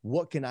involved?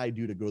 What can I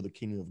do to grow the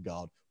kingdom of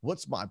God?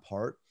 What's my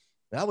part?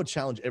 And I would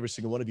challenge every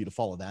single one of you to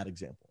follow that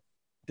example,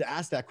 to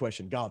ask that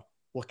question, God,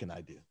 what can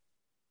I do?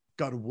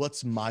 God,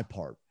 what's my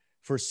part?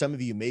 For some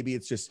of you, maybe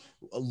it's just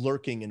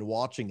lurking and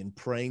watching and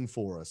praying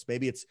for us.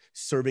 Maybe it's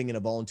serving in a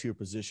volunteer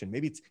position.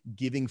 Maybe it's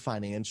giving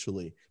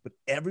financially. But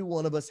every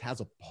one of us has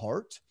a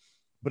part.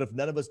 But if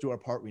none of us do our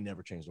part, we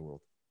never change the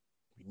world.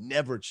 We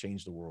never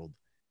change the world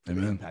to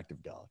the impact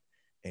of God.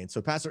 And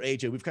so, Pastor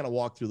AJ, we've kind of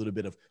walked through a little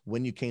bit of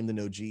when you came to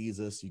know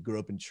Jesus. You grew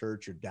up in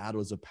church. Your dad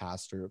was a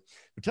pastor.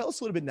 But tell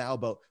us a little bit now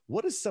about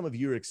what has some of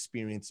your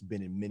experience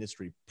been in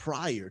ministry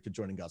prior to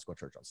joining God Squad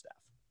Church on staff?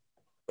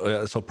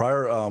 Yeah, so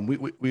prior, as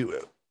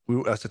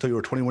I told you, we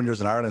were 21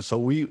 years in Ireland. So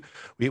we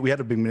had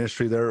a big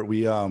ministry there.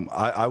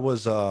 I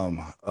was a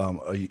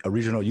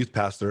regional youth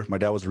pastor. My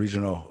dad was a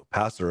regional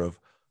pastor of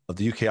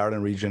the UK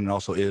Ireland region and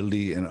also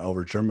Italy and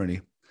over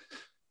Germany.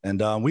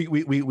 And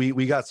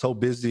we got so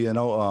busy, you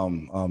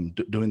know,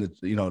 doing the,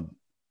 you know,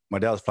 my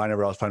dad was flying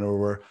everywhere, I was flying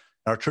everywhere.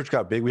 Our church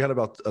got big. We had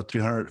about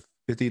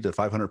 350 to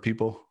 500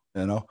 people,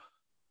 you know.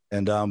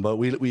 And but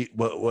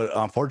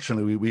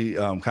unfortunately we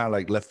kind of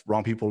like left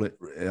wrong people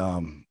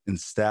in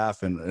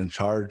staff and in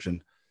charge,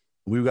 and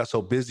we got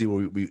so busy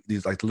where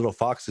these like little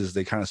foxes,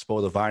 they kind of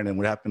spoiled the vine. And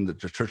what happened,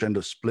 the church ended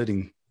up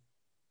splitting,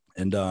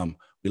 and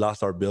we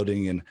lost our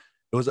building, and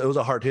it was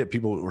a hard hit.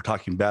 People were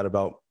talking bad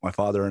about my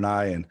father and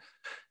I, and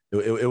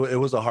it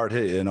was a hard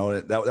hit, you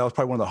know. That was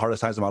probably one of the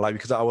hardest times of my life,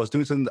 because I was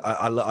doing something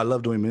I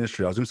love doing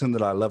ministry. I was doing something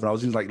that I love, and I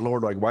was just like,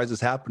 Lord, like, why is this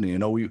happening? You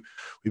know, we've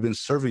been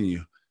serving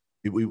you.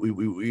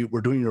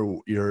 We're doing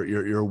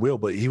your will,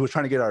 but he was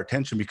trying to get our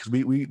attention because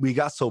we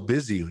got so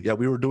busy. Yeah,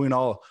 we were doing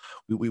all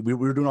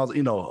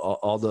you know,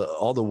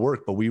 all the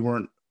work, but we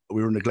were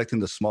neglecting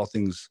the small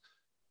things,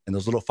 and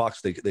those little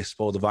foxes, they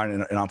spoiled the vine.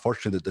 And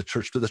unfortunately, the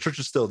church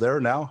is still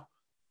there now.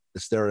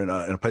 It's there in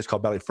a place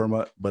called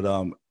Ballyferma, but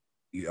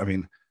I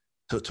mean,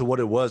 to what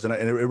it was, and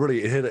it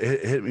really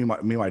hit me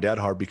and my dad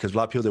hard, because a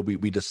lot of people that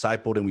we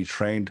discipled and we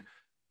trained,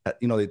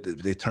 you know,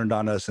 they turned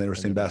on us and they were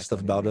saying bad stuff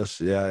about us.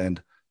 Yeah, and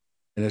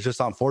it's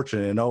just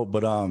unfortunate, you know,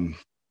 but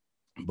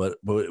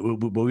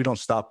we don't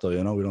stop though,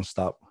 you know, we don't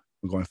stop.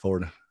 We're going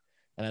forward.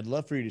 And I'd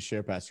love for you to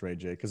share, Pastor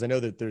AJ, because I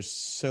know that there's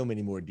so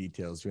many more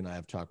details. You and I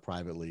have talked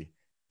privately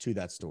to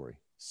that story,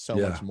 so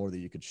much more that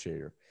you could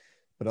share.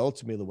 But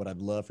ultimately, what I'd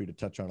love for you to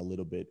touch on a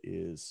little bit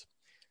is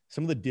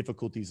some of the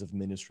difficulties of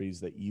ministries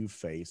that you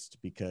faced,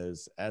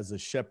 because as a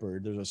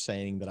shepherd, there's a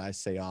saying that I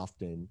say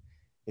often,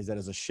 is that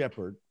as a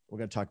shepherd, we're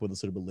going to talk about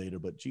this a little bit later,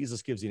 but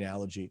Jesus gives the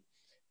analogy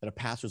that a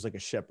pastor is like a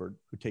shepherd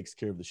who takes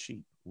care of the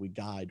sheep. We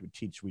guide, we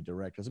teach, we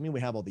direct. Doesn't mean we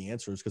have all the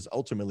answers, because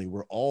ultimately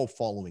we're all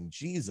following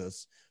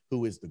Jesus,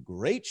 who is the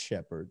great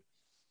shepherd,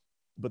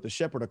 but the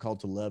shepherd are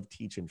called to love,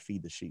 teach, and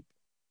feed the sheep.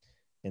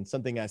 And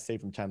something I say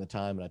from time to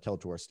time, and I tell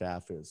it to our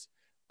staff, is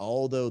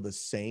although the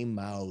same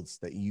mouths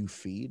that you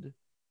feed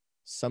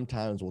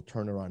sometimes will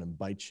turn around and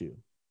bite you,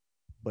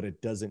 but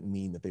it doesn't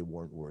mean that they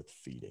weren't worth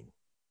feeding.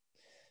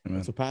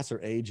 And so Pastor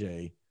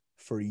AJ,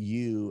 for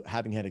you,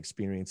 having had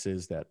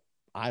experiences that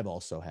I've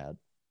also had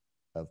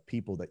of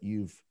people that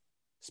you've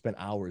spent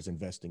hours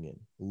investing in,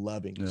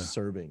 loving,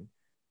 serving,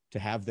 to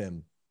have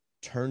them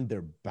turn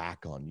their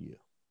back on you.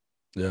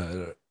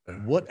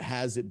 What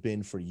has it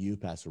been for you,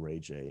 Pastor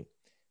AJ,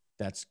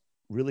 that's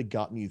really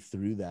gotten you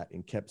through that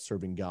and kept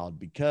serving God?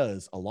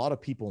 Because a lot of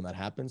people, when that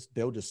happens,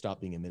 they'll just stop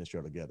being in ministry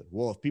altogether.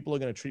 Well, if people are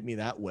going to treat me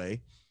that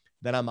way,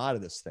 then I'm out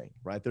of this thing,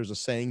 right? There's a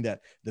saying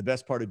that the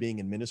best part of being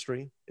in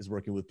ministry is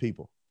working with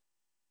people.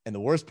 And the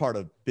worst part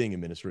of being in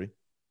ministry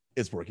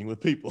is working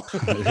with people.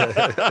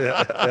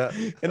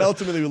 And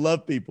ultimately, we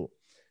love people.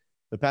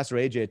 But Pastor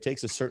AJ, it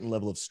takes a certain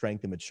level of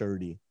strength and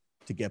maturity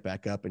to get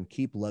back up and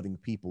keep loving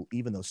people,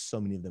 even though so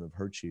many of them have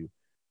hurt you.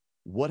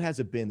 What has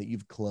it been that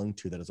you've clung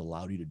to that has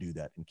allowed you to do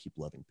that and keep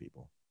loving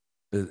people?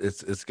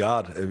 It's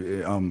God.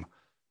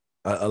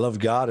 I love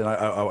God, and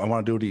I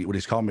want to do what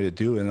He's called me to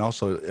do. And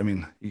also, I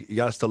mean, you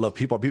gotta still love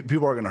people.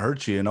 People are gonna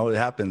hurt you. You know, it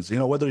happens. You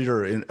know, whether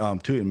you're in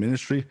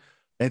ministry,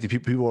 anything,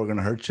 people are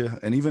gonna hurt you.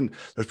 And even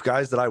there's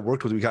guys that I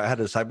worked with. I had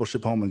a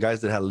discipleship home, and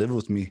guys that had lived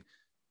with me,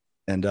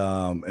 and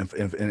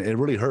it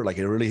really hurt. Like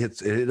it really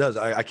hits. It does.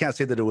 I can't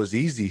say that it was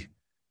easy,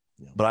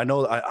 but I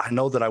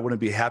know that I wouldn't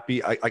be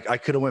happy. I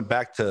could have went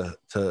back to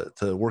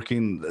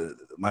working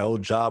my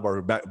old job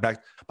or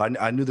back.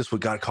 But I knew this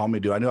what God called me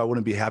to do. I knew I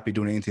wouldn't be happy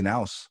doing anything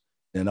else.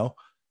 You know,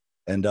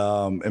 and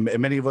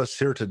many of us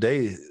here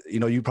today, you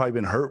know, you've probably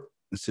been hurt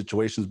in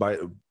situations by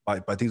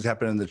things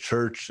happening in the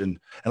church, and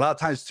a lot of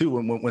times too,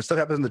 when stuff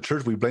happens in the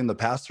church, we blame the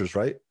pastors,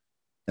 right?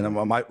 And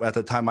at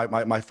the time,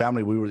 my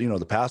family, we were, you know,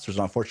 the pastors,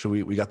 and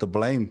unfortunately, we got the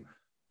blame.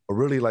 But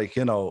really, like,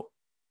 you know,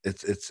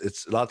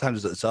 it's a lot of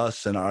times it's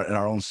us and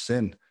our own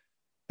sin,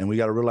 and we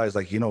got to realize,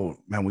 like, you know,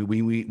 man,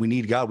 we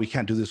need God. We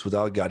can't do this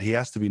without God. He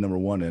has to be number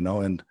one, you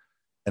know, and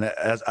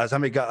as I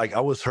made God, like I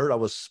was hurt, I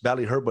was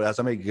badly hurt, but as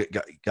I made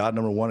God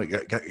number one,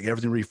 got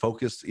everything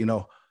refocused, you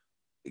know,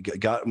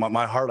 got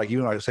my heart, like you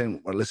and I were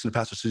saying, I listen to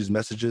Pastor Susie's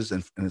messages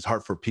and his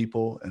heart for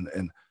people.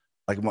 And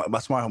like,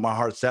 that's my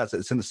heart's at.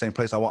 It's in the same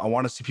place. I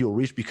want to see people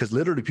reach, because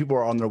literally people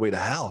are on their way to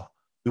hell.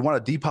 We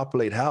want to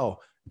depopulate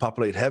hell,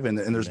 populate heaven.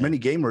 And there's many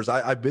gamers.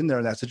 I've been there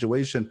in that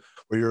situation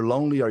where you're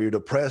lonely or you're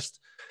depressed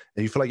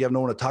and you feel like you have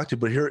no one to talk to,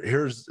 but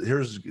here's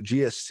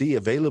GSC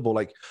available.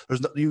 Like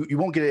you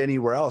won't get it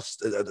anywhere else.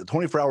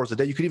 24 hours a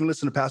day. You could even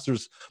listen to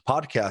Pastor's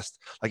podcast,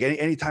 like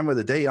any time of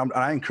the day.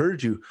 I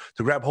encourage you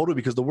to grab hold of it,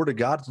 because the word of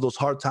God through those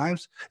hard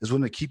times is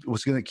going to keep you.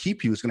 It's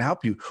going to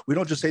help you. We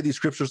don't just say these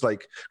scriptures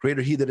like,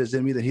 greater he that is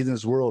in me than he in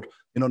this world,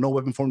 you know, no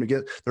weapon formed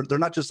against. They're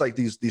not just like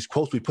these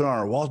quotes we put on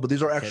our walls, but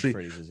these are actually,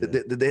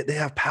 they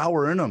have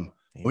power in them.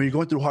 When you're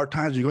going through hard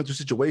times, you're going through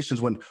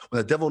situations when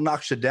the devil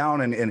knocks you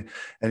down and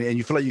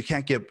you feel like you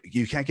can't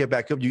get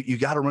back up, you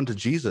got to run to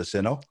Jesus,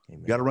 you know.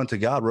 Amen. You got to run to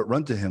God,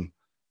 run to him.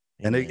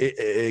 Amen. And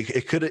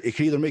it could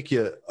either make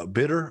you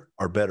bitter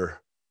or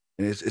better.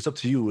 And it's up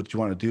to you what you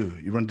want to do.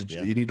 You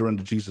need to run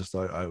to Jesus.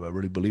 I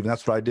really believe. And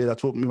that's what I did.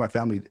 That's what me and my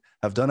family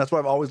have done. That's what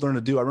I've always learned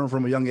to do. I remember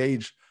from a young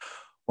age,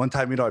 one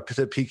time, you know, I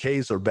said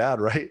PKs are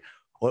bad, right?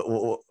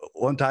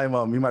 One time, me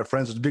and my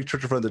friends, there's a big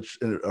church in front of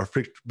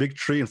a big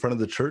tree in front of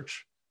the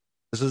church.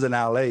 This is in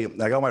LA.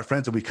 I got my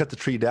friends and we cut the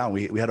tree down.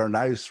 We had our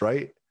knives,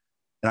 right?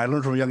 And I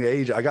learned from a young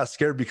age, I got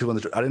scared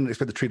because I didn't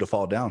expect the tree to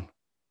fall down.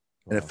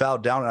 And it fell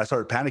down and I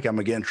started panicking. I'm going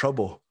to get in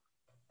trouble.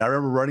 And I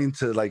remember running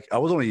to, like, I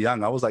was only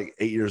young. I was like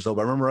 8 years old.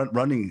 But I remember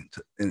running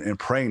and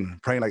praying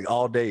like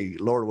all day.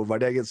 Lord, when my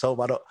dad gets home,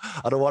 I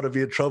don't want to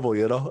be in trouble,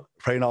 you know,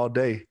 praying all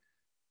day.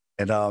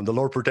 And the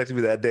Lord protected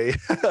me that day.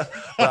 But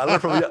I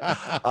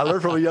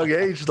learned from a young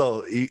age,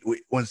 though,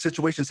 when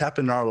situations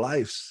happen in our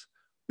lives,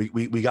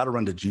 we got to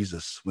run to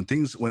Jesus. When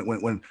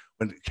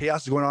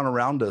chaos is going on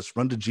around us,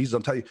 run to Jesus.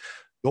 I'm telling you,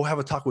 go have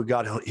a talk with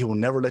God. He will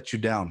never let you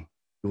down.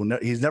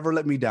 He's never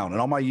let me down. In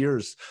all my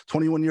years,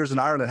 21 years in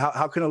Ireland,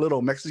 how can a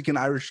little Mexican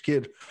Irish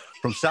kid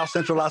from South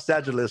Central Los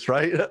Angeles,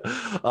 right?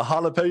 A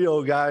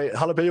jalapeno guy,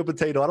 jalapeno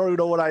potato. I don't even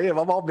know what I am.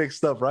 I'm all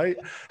mixed up, right?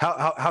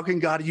 How can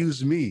God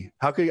use me?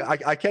 How can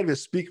I can't even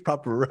speak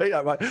proper,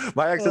 right?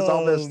 My accent's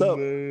all messed up.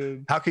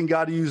 Man. How can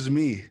God use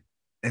me?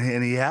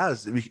 And he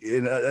has.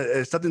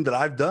 It's something that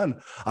I've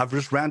done. I've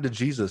just ran to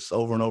Jesus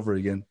over and over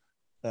again.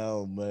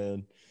 Oh,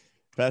 man.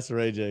 Pastor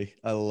AJ,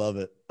 I love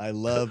it. I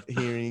love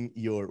hearing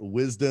your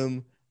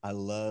wisdom. I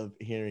love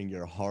hearing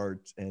your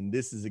heart. And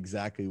this is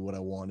exactly what I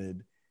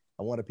wanted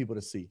people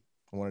to see.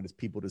 I wanted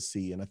people to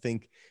see. And I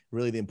think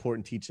really the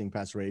important teaching,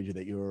 Pastor AJ,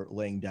 that you're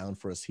laying down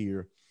for us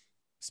here,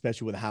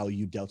 especially with how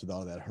you dealt with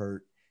all of that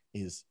hurt,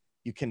 is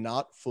you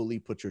cannot fully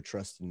put your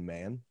trust in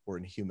man or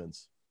in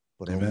humans,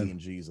 but Amen. Only in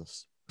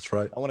Jesus. That's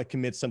right. I want to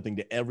commit something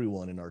to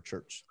everyone in our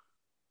church.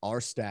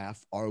 Our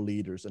staff, our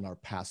leaders, and our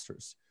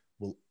pastors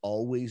will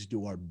always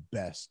do our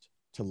best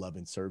to love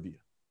and serve you.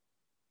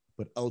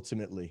 But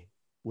ultimately,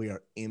 we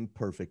are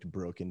imperfect,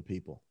 broken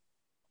people.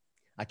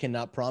 I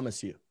cannot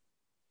promise you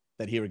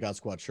that here at God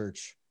Squad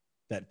Church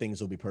that things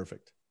will be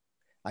perfect.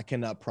 I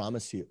cannot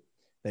promise you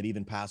that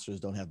even pastors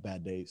don't have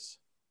bad days.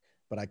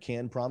 But I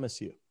can promise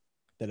you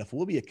that if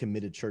we'll be a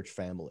committed church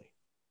family,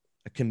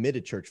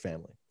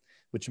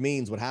 which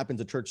means what happens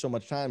at church so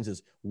much times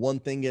is one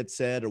thing gets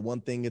said or one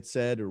thing gets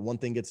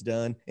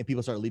done and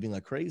people start leaving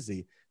like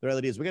crazy. The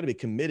reality is we got to be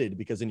committed,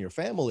 because in your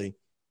family,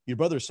 your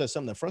brother says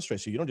something that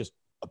frustrates you. You don't just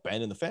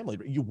abandon the family.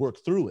 You work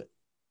through it.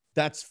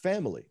 That's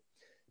family.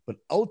 But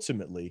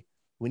ultimately,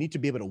 we need to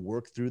be able to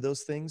work through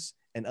those things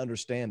and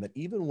understand that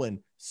even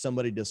when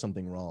somebody does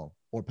something wrong,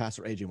 or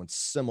Pastor AJ, when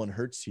someone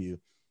hurts you,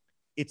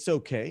 it's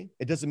okay.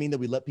 It doesn't mean that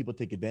we let people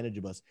take advantage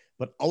of us,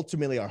 but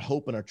ultimately our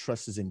hope and our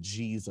trust is in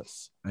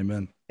Jesus.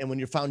 Amen. And when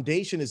your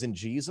foundation is in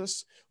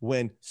Jesus,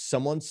 when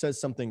someone says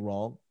something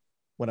wrong,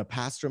 when a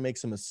pastor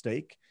makes a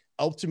mistake,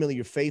 ultimately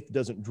your faith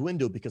doesn't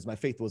dwindle, because my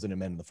faith wasn't in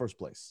men in the first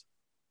place.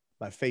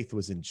 My faith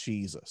was in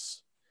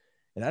Jesus.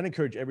 And I'd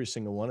encourage every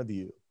single one of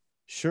you,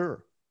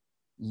 sure,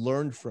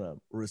 learn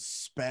from,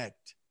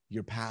 respect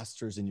your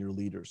pastors and your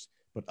leaders.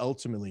 But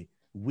ultimately,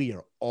 we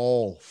are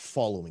all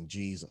following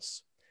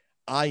Jesus.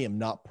 I am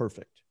not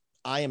perfect.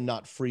 I am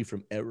not free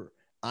from error.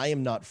 I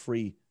am not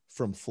free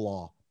from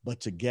flaw. But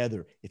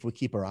together, if we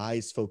keep our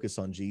eyes focused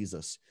on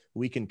Jesus,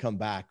 we can come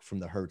back from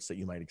the hurts that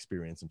you might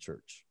experience in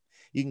church.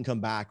 You can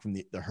come back from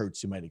the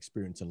hurts you might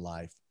experience in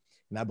life.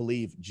 And I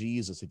believe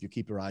Jesus, if you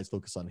keep your eyes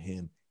focused on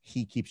him,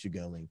 he keeps you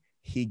going.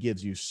 He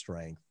gives you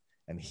strength,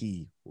 and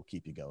he will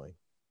keep you going.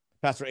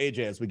 Pastor AJ,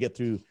 as we get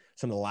through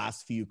some of the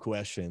last few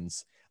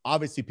questions,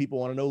 obviously people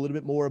want to know a little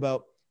bit more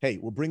about, hey,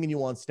 we're bringing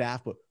you on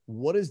staff, but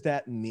what does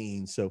that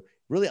mean? So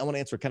really, I want to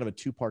answer kind of a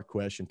two-part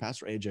question.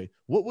 Pastor AJ,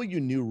 what will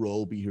your new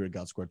role be here at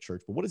God Squad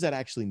Church? But what does that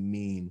actually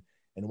mean?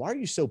 And why are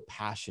you so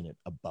passionate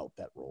about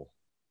that role?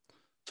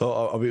 So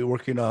I'll be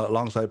working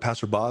alongside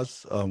Pastor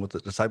Boz with the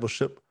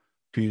discipleship,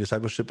 community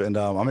discipleship. And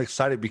I'm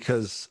excited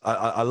because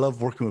I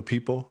love working with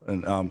people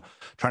and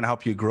trying to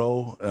help you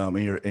grow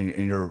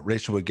in your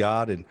relationship with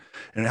God and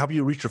help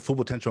you reach your full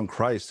potential in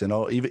Christ. You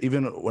know,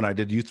 even when I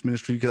did youth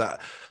ministry, because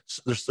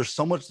there's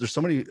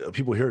so many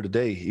people here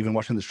today, even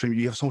watching the stream,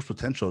 you have so much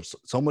potential,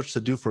 so much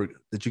to do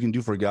that you can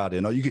do for God.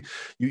 You know,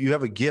 you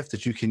have a gift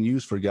that you can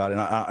use for God.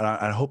 And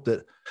I hope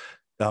that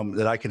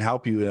I can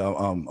help you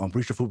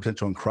reach your full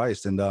potential in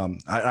Christ. And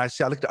I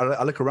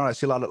look around, I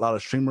see a lot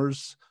of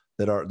streamers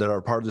that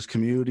are part of this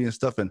community and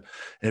stuff. And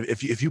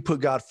if you put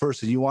God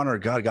first and you honor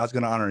God, God's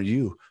going to honor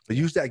you. But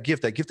use that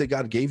gift that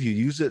God gave you,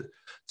 use it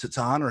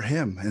to honor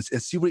Him and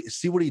see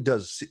what He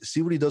does.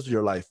 See what He does with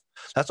your life.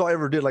 That's all I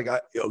ever did. Like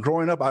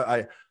growing up,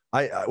 I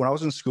when I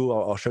was in school,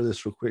 I'll share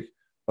this real quick.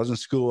 I was in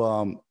school.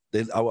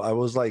 I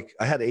was like,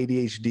 I had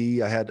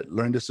ADHD, I had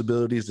learning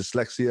disabilities,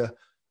 dyslexia.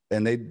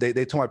 And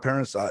they told my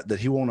parents that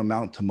he won't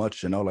amount to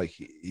much, you know, like,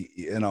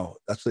 you know,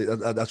 that's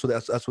what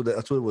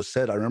it was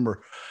said. I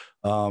remember.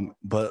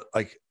 But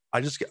like,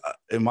 I just,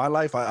 in my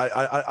life,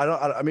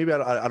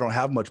 I don't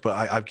have much,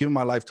 but I've given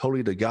my life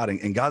totally to God,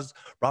 and God's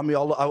brought me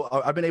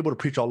I've been able to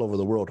preach all over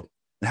the world.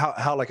 And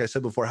how, like I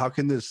said before, how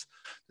can this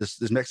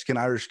Mexican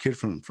Irish kid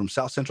from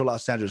South Central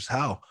Los Angeles,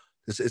 how?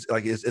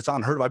 It's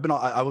unheard of.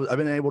 I've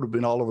been able to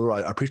be all over.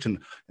 I preached in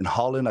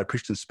Holland. I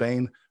preached in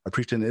Spain. I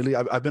preached in Italy.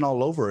 I've been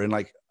all over. And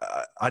like,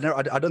 I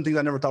don't think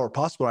I never thought were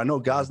possible. I know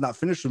God's not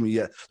finished with me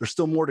yet. There's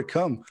still more to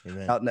come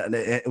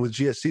with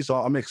GSC. So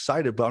I'm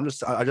excited, but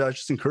I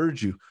just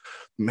encourage you,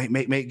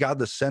 make God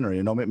the center,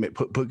 you know,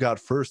 put God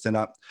first. And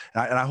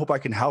I hope I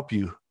can help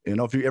you. You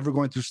know, if you're ever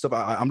going through stuff,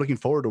 I'm looking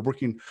forward to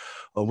working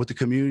with the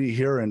community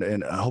here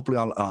and hopefully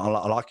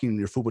unlocking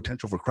your full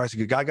potential for Christ.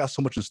 God got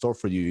so much in store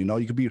for you. You know,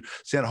 you could be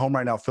sitting at home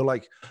right now, feel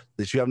like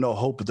that you have no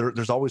hope, but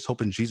there's always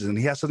hope in Jesus, and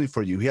He has something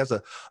for you. He has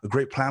a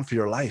great plan for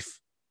your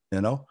life.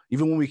 You know,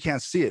 even when we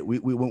can't see it, we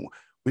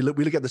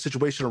look at the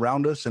situation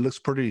around us and it looks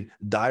pretty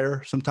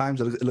dire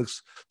sometimes. It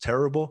looks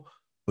terrible,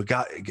 but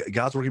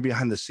God's working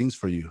behind the scenes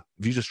for you.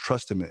 If you just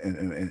trust Him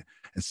and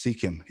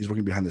seek Him, He's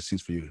working behind the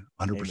scenes for you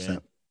 100%.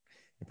 Amen.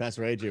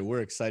 Pastor AJ,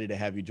 we're excited to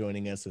have you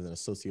joining us as an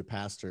associate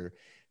pastor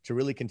to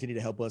really continue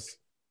to help us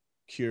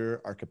cure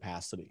our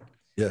capacity.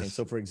 Yes. And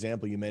so, for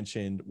example, you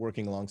mentioned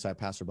working alongside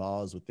Pastor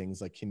Boz with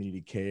things like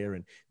community care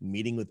and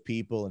meeting with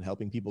people and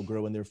helping people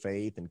grow in their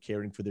faith and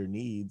caring for their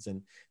needs.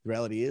 And the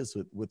reality is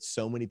with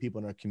so many people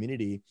in our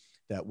community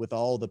that with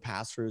all the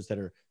pastors that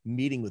are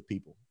meeting with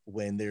people,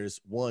 when there's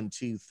 1,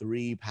 2,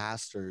 3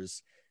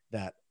 pastors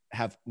that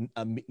have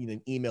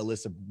an email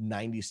list of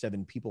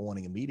 97 people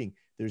wanting a meeting,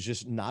 there's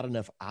just not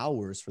enough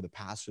hours for the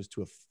pastors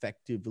to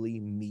effectively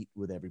meet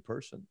with every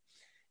person.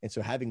 And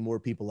so having more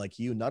people like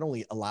you not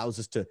only allows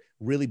us to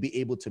really be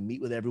able to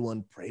meet with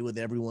everyone, pray with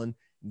everyone,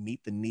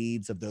 meet the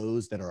needs of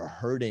those that are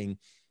hurting,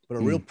 but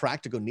a real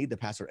practical need that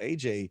Pastor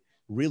AJ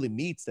really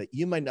meets that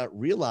you might not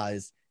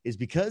realize is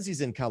because he's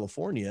in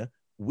California,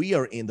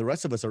 the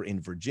rest of us are in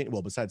Virginia.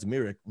 Well, besides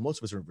Merrick, most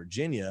of us are in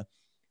Virginia.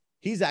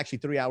 He's actually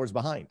 3 hours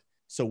behind.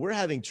 So we're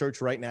having church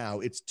right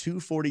now. It's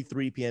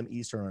 2:43 p.m.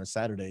 Eastern on a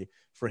Saturday.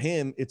 For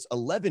him, it's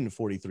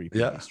 11:43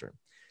 p.m. Eastern.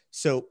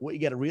 So what you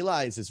got to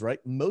realize is, right,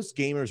 most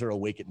gamers are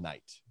awake at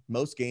night.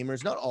 Most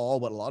gamers, not all,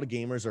 but a lot of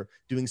gamers are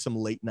doing some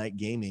late night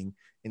gaming.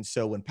 And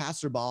so when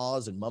Pastor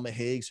Boz and Mama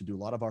Higgs, who do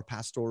a lot of our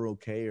pastoral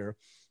care,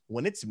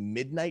 when it's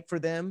midnight for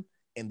them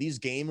and these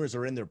gamers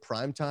are in their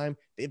prime time,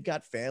 they've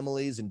got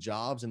families and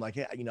jobs and like,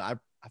 hey, you know, I've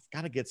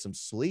got to get some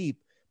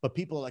sleep. But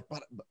people are like,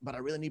 but I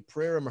really need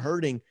prayer. I'm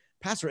hurting.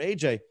 Pastor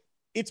AJ,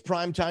 it's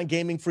prime time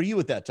gaming for you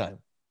at that time.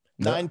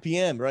 9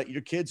 p.m., right?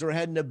 Your kids are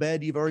heading to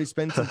bed. You've already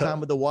spent some time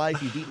with the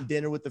wife. You've eaten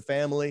dinner with the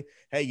family.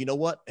 Hey, you know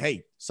what?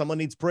 Hey, someone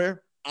needs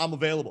prayer. I'm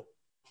available.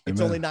 It's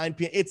only 9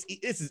 p.m. It's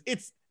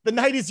the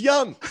night is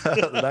young.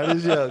 The night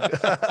is young.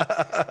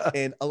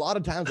 And a lot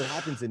of times what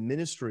happens in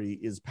ministry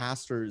is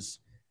pastors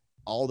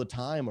all the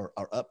time are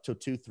up till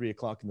 2, 3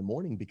 o'clock in the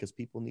morning because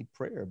people need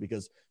prayer.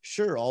 Because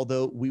sure,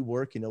 although we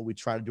work, you know, we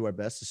try to do our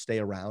best to stay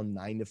around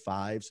 9 to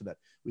 5 so that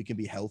we can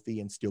be healthy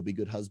and still be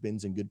good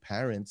husbands and good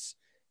parents.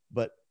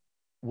 But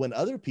when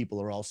other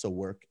people are also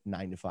work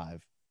 9 to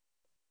 5,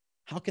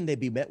 how can they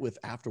be met with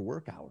after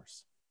work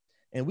hours?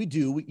 And we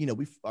do,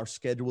 our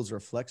schedules are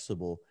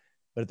flexible,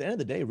 But at the end of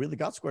the day, really,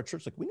 God Square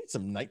Church, like, we need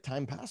some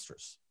nighttime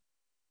pastors.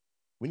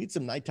 We need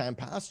some nighttime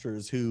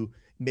pastors who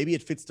maybe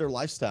it fits their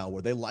lifestyle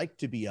where they like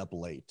to be up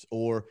late,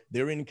 or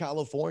they're in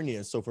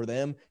California. So for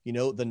them,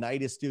 the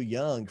night is still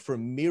young. For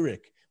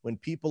Myrick, when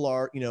people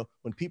are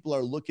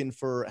looking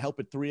for help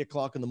at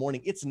 3:00 in the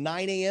morning, it's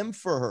 9 a.m.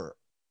 for her.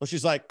 So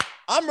she's like,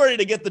 I'm ready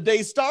to get the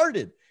day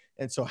started.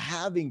 And so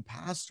having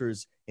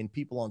pastors and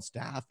people on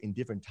staff in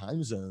different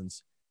time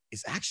zones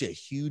is actually a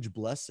huge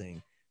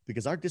blessing,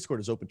 because our Discord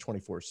is open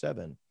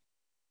 24/7,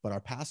 but our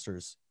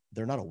pastors,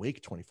 they're not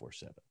awake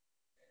 24/7.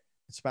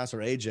 It's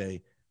Pastor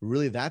AJ.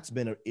 Really, that's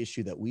been an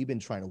issue that we've been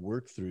trying to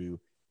work through,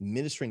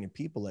 ministering to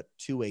people at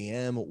 2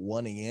 a.m.,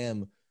 1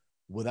 a.m.,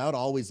 without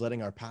always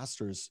letting our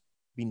pastors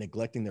be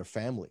neglecting their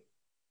family,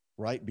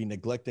 right? Be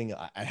neglecting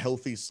a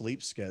healthy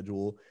sleep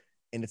schedule.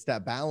 And it's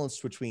that balance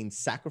between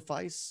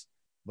sacrifice,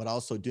 but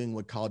also doing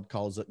what God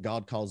calls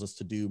us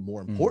to do,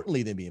 more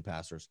importantly than being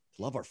pastors,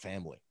 to love our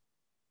family.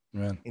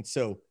 Man. And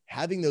so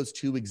having those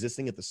two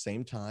existing at the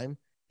same time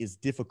is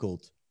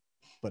difficult,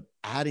 but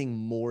adding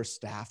more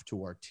staff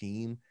to our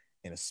team,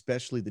 and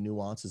especially the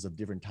nuances of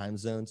different time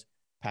zones,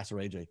 Pastor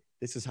AJ,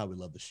 this is how we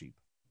love the sheep.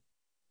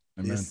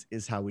 Amen. This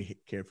is how we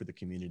care for the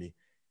community.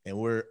 And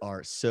we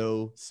are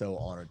so, so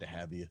honored to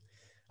have you.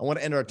 I want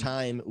to end our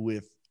time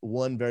with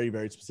one very,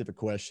 very specific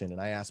question.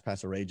 And I asked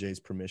Pastor AJ's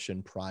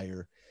permission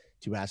prior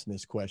to asking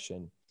this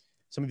question.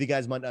 Some of you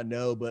guys might not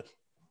know, but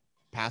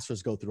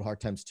pastors go through hard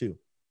times too.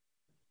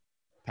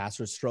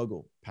 Pastors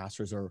struggle.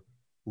 Pastors are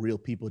real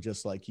people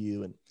just like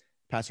you. And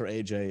Pastor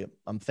AJ,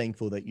 I'm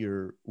thankful that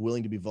you're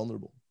willing to be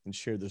vulnerable and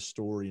share this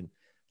story. And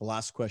the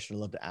last question I'd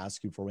love to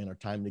ask you before we end our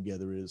time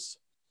together is,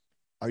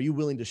 are you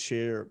willing to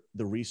share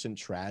the recent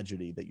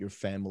tragedy that your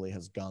family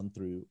has gone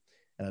through?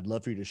 And I'd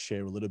love for you to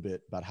share a little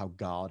bit about how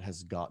God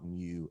has gotten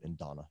you and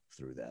Donna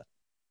through that.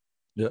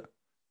 Yeah.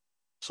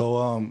 So,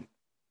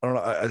 I don't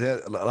know. I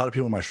think a lot of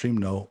people in my stream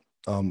know,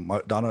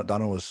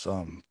 Donna was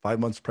 5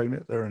 months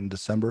pregnant there in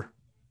December.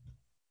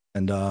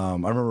 And I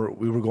remember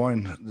we were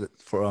going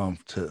for an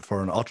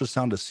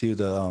ultrasound to see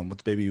what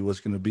the baby was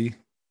going to be,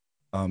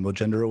 what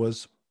gender it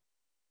was.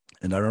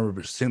 And I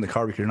remember seeing the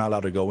car because you're not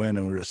allowed to go in,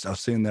 and I was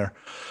sitting there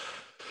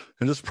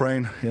and just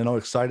praying,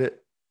 excited.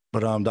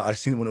 But I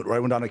seen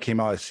right when Donna came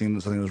out, I seen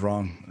something was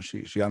wrong.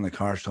 She got in the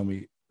car. She told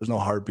me there's no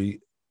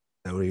heartbeat.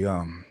 That we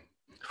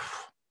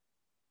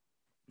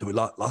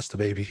lost the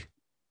baby.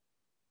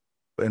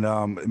 And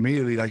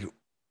immediately, like,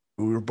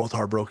 we were both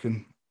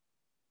heartbroken.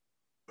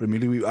 But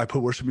immediately I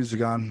put worship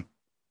music on.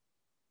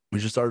 We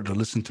just started to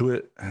listen to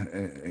it,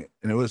 and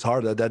it was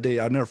hard that day.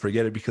 I'll never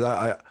forget it, because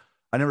I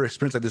never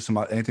experienced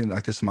anything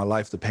like this in my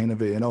life. The pain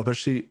of it,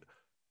 especially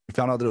we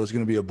found out that it was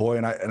going to be a boy,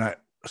 and I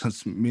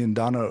since me and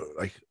Donna,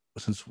 like,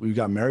 since we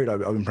got married, I've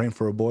been praying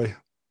for a boy.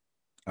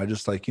 I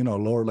just, like,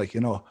 Lord, like,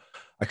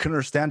 I couldn't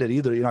understand it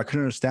either. I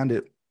couldn't understand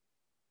it,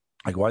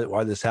 like,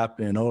 why this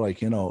happened.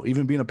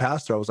 Even being a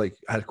pastor, I was like,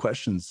 I had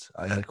questions.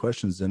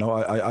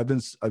 I've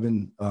been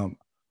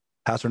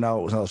pastor now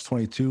when I was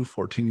 22,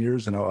 14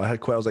 years, and I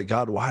was like,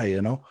 God, why?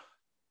 And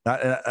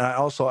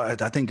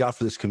I thank God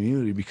for this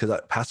community, because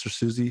Pastor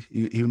Susie,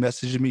 he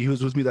messaged me. He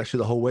was with me actually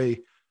the whole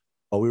way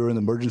while we were in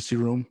the emergency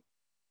room.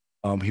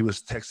 He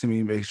was texting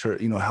me, make sure,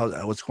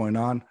 what's going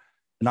on.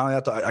 And now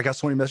I got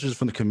so many messages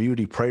from the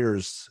community,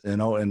 prayers,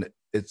 and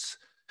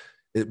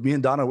me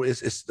and Donna,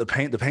 it's the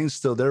pain's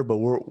still there, but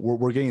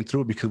we're getting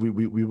through it, because we've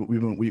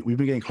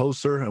been getting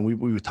closer, and we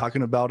were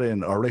talking about it,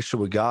 and our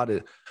relationship with God.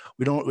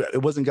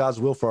 It wasn't God's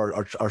will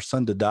for our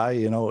son to die.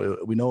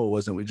 We know it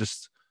wasn't.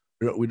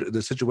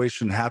 The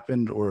situation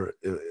happened, or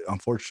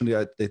unfortunately,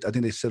 I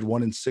think they said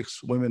 1 in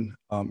 6 women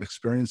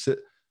experience it.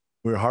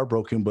 We were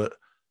heartbroken, but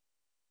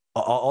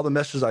all the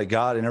messages I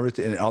got and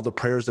everything, and all the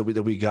prayers that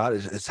we got,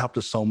 it's helped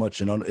us so much.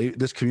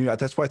 This community,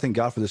 that's why I thank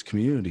God for this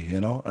community.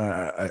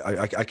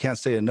 I can't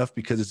say enough,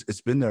 because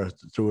it's been there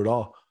through it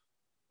all.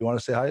 You want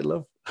to say hi,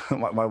 love?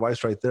 my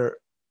wife's right there.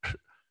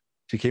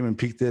 She came and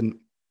peeked in.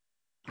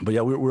 But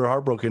yeah, we were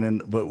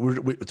heartbroken, but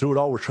through it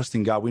all, we're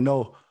trusting God. We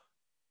know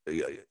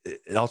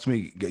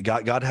ultimately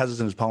God has us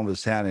in His palm of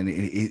His hand, and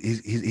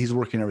He's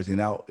working everything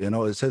out.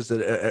 It says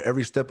that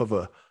every step of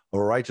a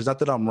righteous, not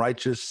that I'm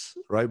righteous,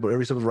 right? But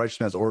every step of a righteous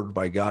man is ordered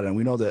by God. And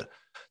we know that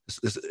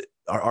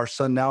our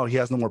son now, he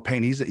has no more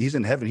pain. He's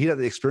in heaven. He had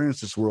to experience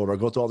this world, or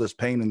go through all this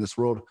pain in this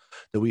world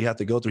that we have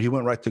to go through. He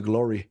went right to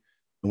glory.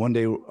 And one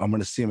day I'm going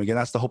to see him again.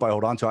 That's the hope I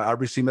hold on to. I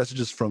receive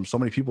messages from so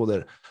many people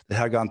that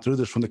have gone through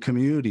this, from the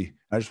community.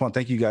 I just want to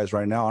thank you guys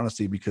right now,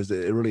 honestly, because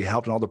it really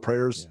helped, and all the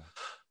prayers. Yeah.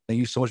 Thank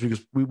you so much,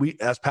 because we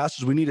as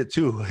pastors, we need it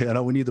too.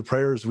 We need the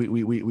prayers. We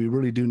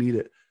really do need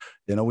it.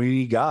 We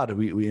need God. And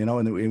we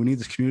need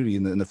this community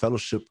and the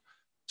fellowship.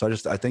 So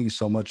I thank you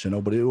so much.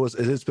 But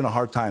it's been a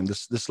hard time.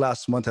 This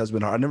last month has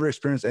been hard. I never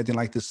experienced anything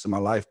like this in my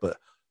life, but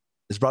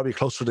it's brought me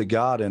closer to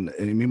God, and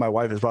me and my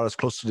wife has brought us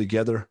closer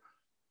together.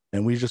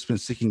 And we've just been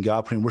seeking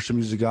God, putting worship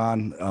music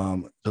on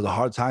to the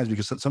hard times,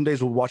 because some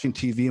days we're watching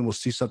TV and we'll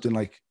see something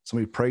like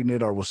somebody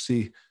pregnant, or we'll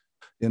see,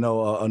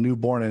 a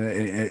newborn,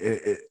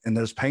 and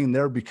there's pain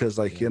there, because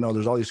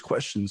there's all these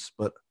questions.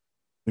 But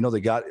we know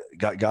that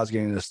God's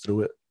getting us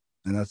through it.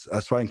 And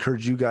that's why I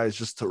encourage you guys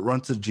just to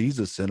run to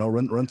Jesus,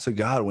 run to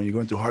God when you're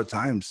going through hard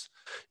times.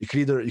 You could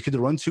either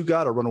run to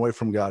God or run away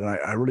from God. And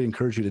I really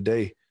encourage you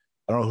today.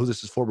 I don't know who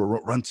this is for, but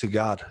run to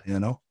God,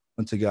 run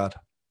to God.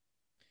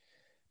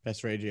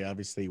 Pastor AJ,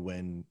 obviously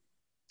when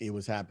it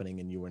was happening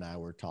and you and I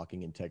were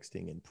talking and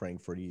texting and praying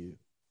for you,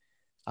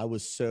 I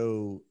was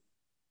so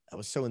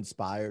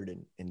inspired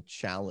and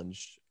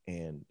challenged,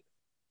 and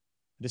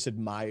just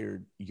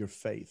admired your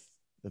faith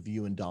of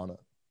you and Donna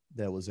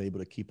that was able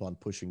to keep on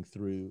pushing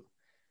through.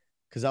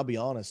 Because I'll be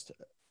honest,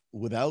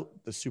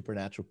 without the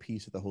supernatural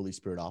peace that the Holy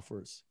Spirit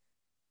offers,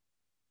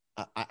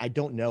 I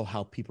don't know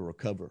how people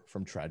recover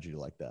from tragedy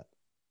like that.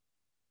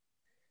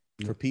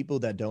 For people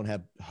that don't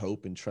have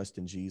hope and trust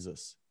in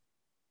Jesus,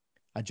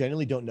 I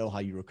genuinely don't know how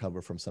you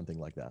recover from something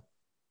like that.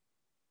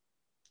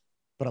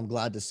 But I'm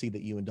glad to see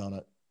that you and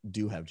Donna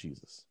do have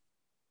Jesus.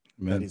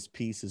 Amen. That his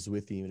peace is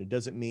with you. And it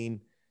doesn't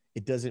mean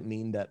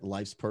that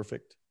life's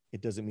perfect.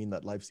 It doesn't mean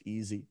that life's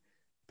easy.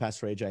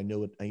 Pastor AJ, I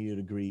know you'd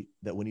agree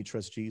that when you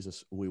trust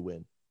Jesus, we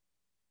win.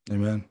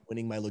 Amen.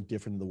 Winning might look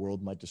different than the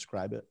world might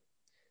describe it,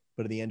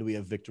 but in the end, we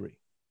have victory.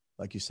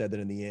 Like you said, that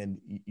in the end,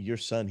 your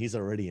son, he's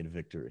already in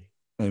victory.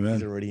 Amen.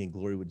 He's already in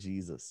glory with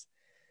Jesus.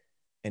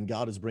 And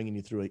God is bringing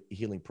you through a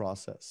healing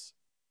process.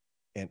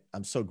 And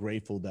I'm so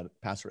grateful that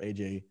Pastor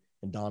AJ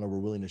and Donna were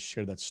willing to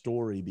share that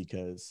story,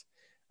 because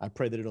I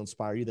pray that it'll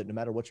inspire you that no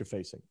matter what you're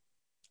facing,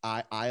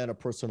 I on a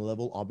personal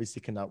level,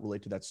 obviously cannot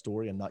relate to that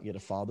story. I'm not yet a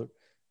father.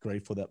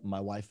 Grateful that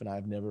my wife and I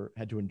have never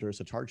had to endure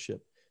such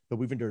hardship, but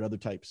we've endured other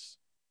types.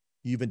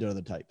 You've endured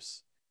other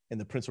types. And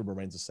the principle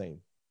remains the same,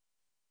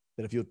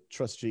 that if you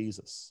trust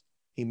Jesus,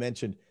 he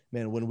mentioned,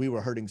 man, when we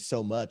were hurting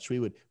so much, we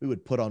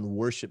would put on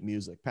worship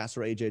music.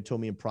 Pastor AJ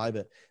told me in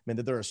private, man,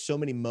 that there are so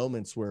many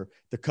moments where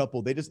the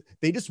couple, they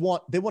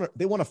want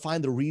to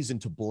find the reason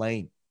to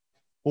blame.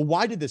 Well,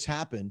 why did this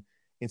happen?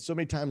 And so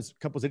many times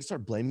couples, they just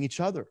start blaming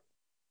each other.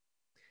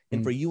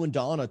 And for you and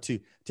Donna to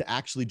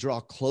actually draw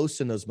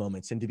close in those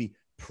moments and to be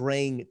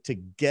praying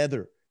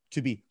together,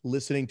 to be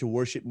listening to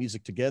worship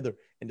music together,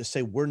 and to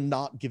say, we're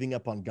not giving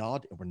up on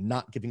God and we're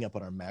not giving up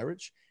on our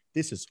marriage.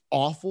 This is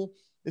awful.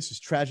 This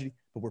is tragedy,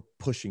 but we're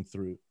pushing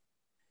through.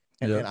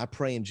 And I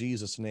pray in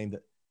Jesus' name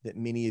that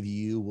many of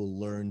you will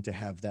learn to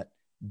have that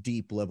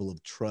deep level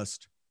of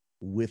trust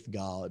with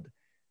God,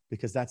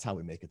 because that's how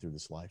we make it through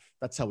this life.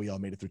 That's how we all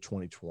made it through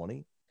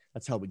 2020.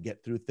 That's how we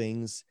get through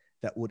things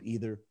that would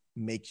either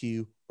make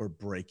you or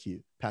break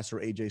you. Pastor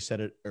AJ said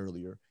it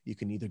earlier. You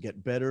can either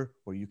get better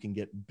or you can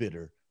get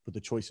bitter, but the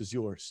choice is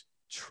yours.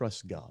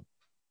 Trust God.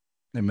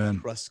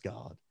 Amen. Trust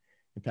God.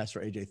 And Pastor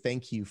AJ,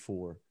 thank you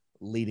for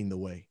leading the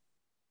way.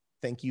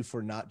 Thank you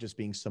for not just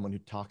being someone who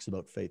talks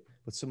about faith,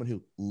 but someone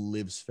who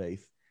lives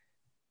faith.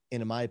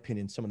 And in my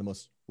opinion, some of the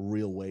most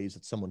real ways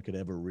that someone could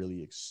ever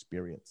really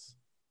experience.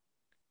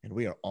 And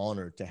we are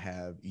honored to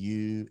have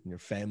you and your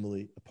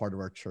family a part of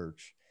our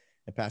church.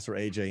 And Pastor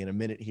AJ, in a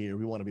minute here,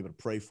 we want to be able to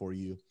pray for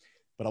you,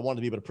 but I want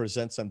to be able to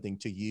present something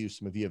to you.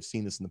 Some of you have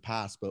seen this in the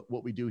past, but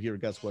what we do here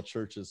at God Squad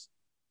Church is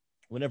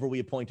whenever we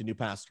appoint a new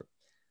pastor,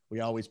 we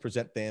always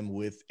present them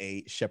with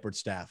a shepherd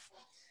staff.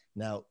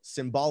 Now,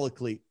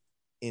 symbolically,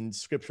 in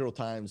scriptural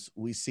times,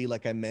 we see,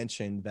 like I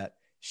mentioned, that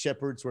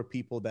shepherds were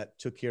people that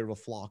took care of a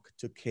flock,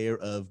 took care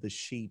of the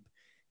sheep.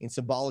 And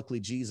symbolically,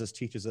 Jesus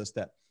teaches us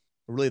that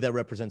really that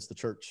represents the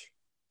church,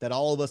 that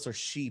all of us are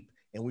sheep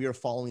and we are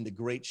following the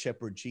great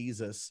shepherd,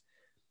 Jesus.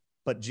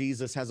 But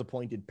Jesus has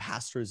appointed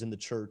pastors in the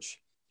church,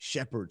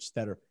 shepherds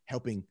that are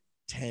helping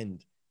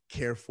tend,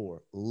 care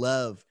for,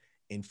 love,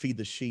 and feed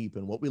the sheep.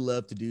 And what we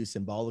love to do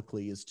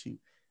symbolically is to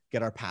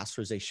get our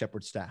pastors a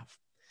shepherd staff,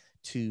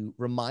 to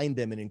remind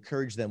them and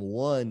encourage them,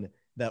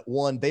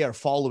 that they are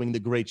following the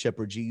great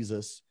shepherd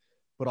Jesus,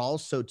 but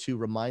also to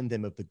remind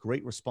them of the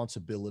great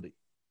responsibility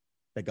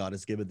that God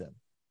has given them.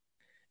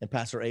 And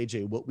Pastor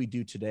AJ, what we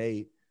do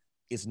today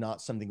is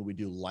not something that we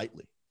do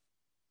lightly.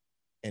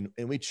 And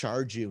we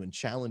charge you and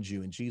challenge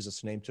you in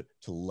Jesus' name to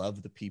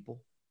love the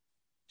people,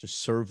 to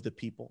serve the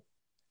people,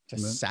 to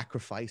Amen.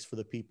 Sacrifice for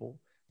the people,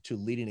 to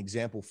lead an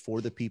example for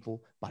the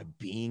people by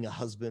being a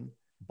husband,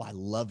 by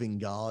loving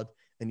God.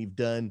 And you've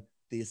done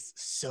this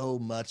so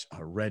much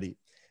already.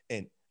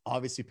 And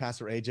obviously,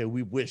 Pastor AJ,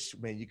 we wish,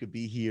 man, you could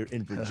be here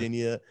in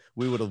Virginia.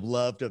 We would have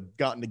loved to have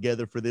gotten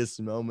together for this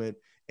moment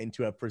and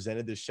to have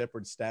presented this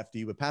shepherd staff to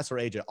you. But Pastor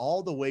AJ,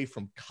 all the way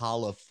from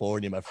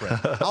California, my friend,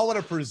 I want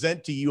to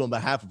present to you on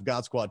behalf of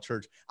God Squad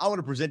Church, I want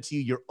to present to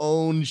you your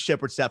own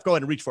shepherd staff. Go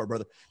ahead and reach for it,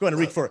 brother. Go ahead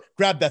and reach for it.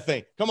 Grab that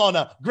thing. Come on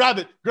now. Grab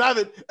it.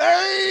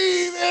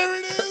 Hey, there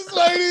it is,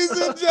 ladies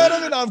and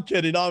gentlemen. I'm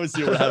kidding.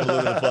 Obviously, we're having a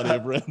little bit of fun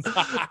here, friends.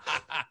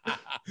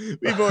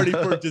 We've already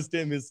purchased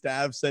him, his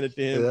staff, sent it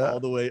to him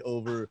all the way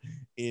over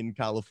in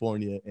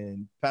California.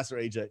 And Pastor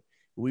AJ,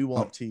 we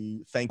want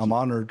to thank you. I'm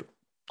honored.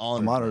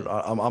 I'm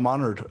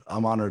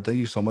honored. Thank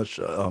you so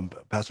much,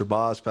 Pastor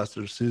Boss,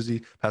 Pastor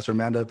Susie, Pastor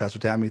Amanda, Pastor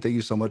Tammy. Thank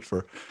you so much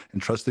for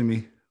entrusting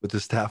me with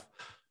this staff.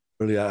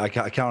 Really, I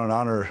count an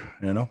honor,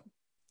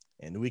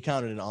 And we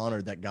counted an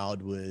honor that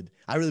God would,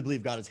 I really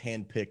believe God has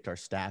handpicked our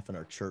staff and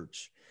our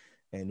church.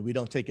 And we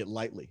don't take it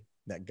lightly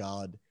that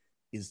God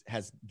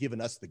has given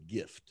us the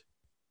gift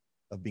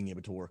of being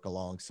able to work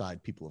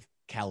alongside people of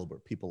caliber,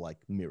 people like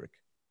Myrick,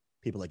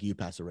 people like you,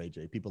 Pastor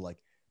AJ, people like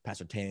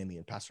Pastor Tammy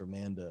and Pastor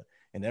Amanda,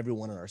 and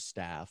everyone on our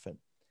staff. And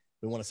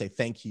we want to say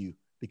thank you,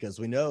 because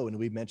we know, and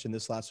we mentioned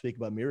this last week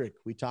about Myrick,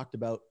 we talked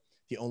about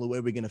the only way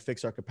we're going to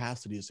fix our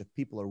capacity is if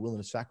people are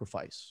willing to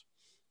sacrifice.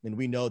 And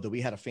we know that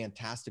we had a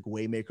fantastic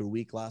Waymaker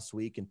week last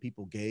week, and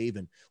people gave,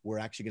 and we're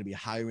actually going to be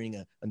hiring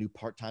a new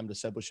part-time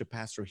discipleship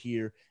pastor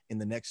here in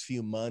the next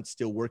few months,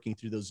 still working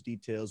through those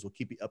details. We'll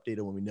keep you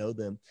updated when we know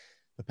them.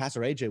 But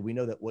Pastor AJ, we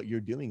know that what you're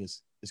doing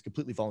is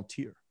completely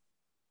volunteer.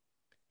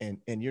 And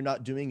you're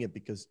not doing it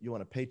because you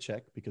want a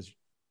paycheck, because,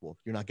 well,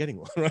 you're not getting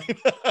one, right?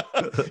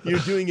 You're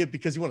doing it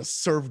because you want to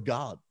serve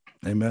God.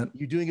 Amen.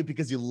 You're doing it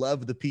because you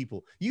love the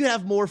people. You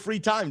have more free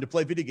time to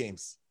play video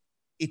games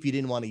if you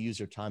didn't want to use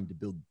your time to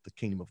build the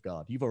kingdom of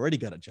God. You've already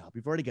got a job.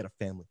 You've already got a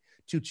family,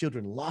 2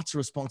 children, lots of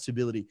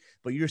responsibility.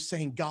 But you're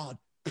saying, God,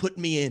 put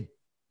me in.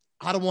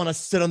 I don't want to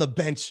sit on the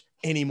bench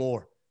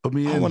anymore. Put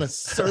me in. I want to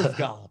serve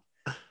God.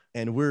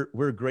 And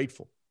we're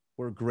grateful.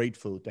 We're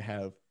grateful to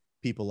have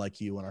people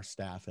like you on our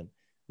staff. And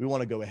we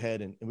want to go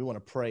ahead and we want to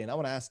pray. And I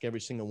want to ask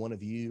every single one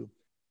of you,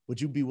 would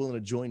you be willing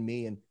to join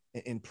me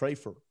and pray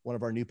for one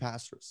of our new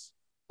pastors?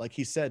 Like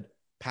he said,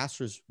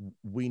 pastors,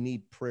 we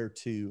need prayer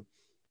too.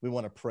 We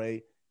want to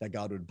pray that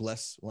God would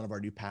bless one of our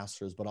new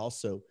pastors, but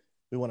also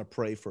we want to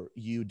pray for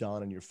you,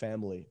 Don, and your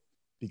family,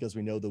 because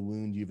we know the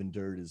wound you've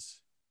endured it's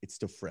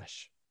still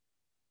fresh.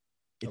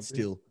 It's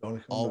still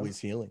always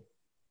healing.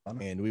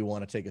 And we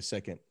want to take a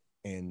second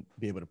and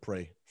be able to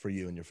pray for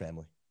you and your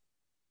family.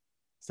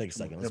 Let's take a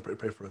second. Let's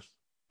pray for us.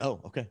 Oh,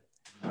 okay.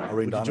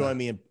 Would you join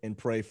me and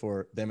pray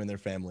for them and their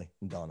family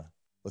and Donna?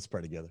 Let's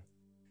pray together.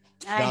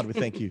 God, we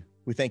thank you.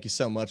 We thank you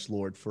so much,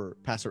 Lord, for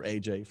Pastor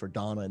AJ, for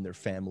Donna and their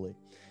family.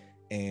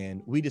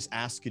 And we just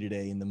ask you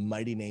today in the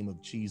mighty name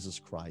of Jesus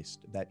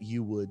Christ that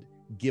you would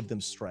give them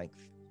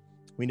strength.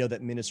 We know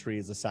that ministry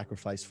is a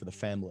sacrifice for the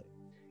family.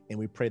 And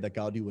we pray that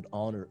God, you would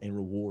honor and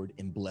reward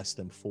and bless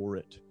them for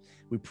it.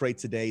 We pray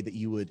today that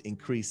you would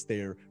increase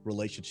their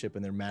relationship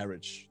and their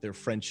marriage, their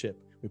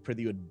friendship. We pray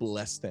that you would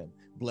bless them,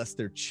 bless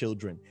their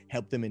children,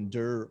 help them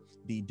endure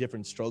the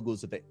different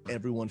struggles that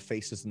everyone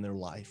faces in their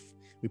life.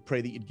 We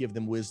pray that you'd give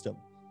them wisdom.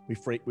 We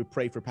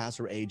pray for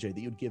Pastor AJ,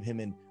 that you'd give him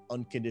an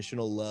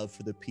unconditional love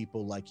for the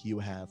people like you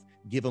have.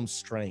 Give him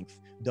strength.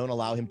 Don't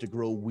allow him to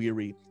grow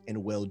weary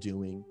in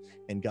well-doing.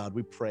 And God,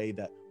 we pray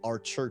that our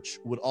church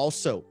would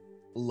also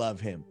love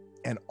him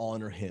and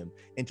honor him,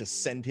 and to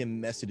send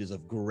him messages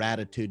of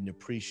gratitude and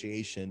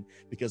appreciation,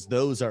 because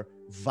those are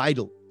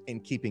vital in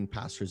keeping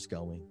pastors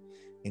going.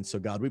 And so,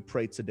 God, we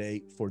pray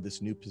today for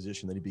this new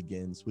position that he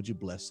begins. Would you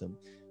bless him?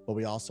 But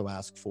we also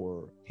ask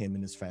for him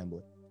and his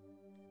family.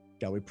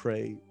 God, we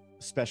pray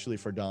especially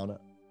for Donna,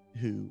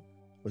 who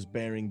was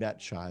bearing that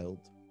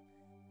child.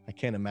 I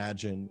can't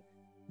imagine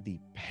the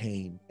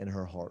pain in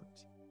her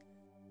heart.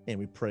 And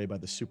we pray by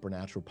the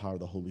supernatural power of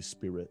the Holy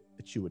Spirit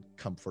that you would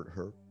comfort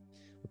her.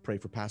 We pray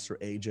for Pastor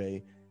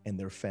AJ and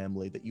their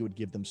family, that you would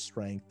give them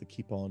strength to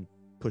keep on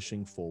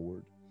pushing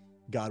forward.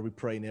 God, we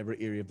pray in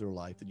every area of their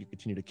life that you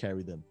continue to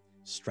carry them,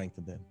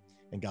 strengthen them.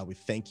 And God, we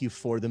thank you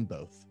for them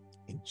both.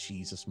 In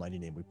Jesus' mighty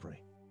name we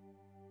pray.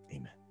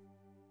 Amen.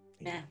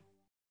 Amen.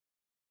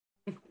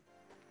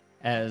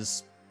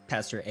 As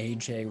Pastor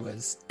AJ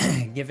was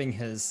giving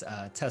his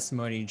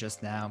testimony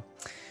just now,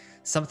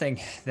 something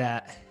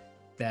that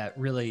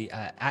really,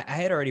 I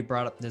had already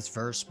brought up this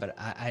verse, but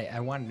I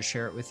wanted to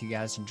share it with you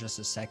guys in just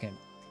a second.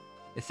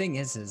 The thing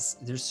is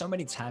there's so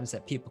many times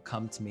that people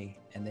come to me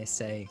and they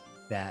say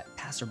that,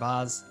 Pastor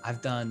Boz,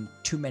 I've done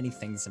too many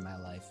things in my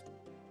life.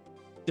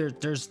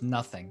 There's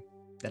nothing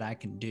that I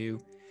can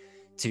do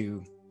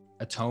to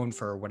atone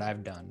for what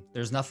I've done.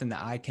 There's nothing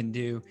that I can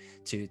do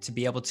to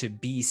be able to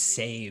be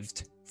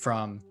saved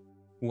from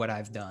what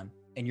I've done.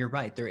 And you're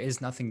right, there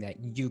is nothing that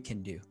you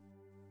can do,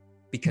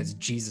 because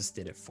Jesus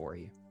did it for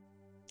you.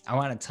 I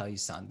want to tell you,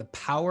 son, the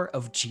power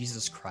of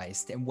Jesus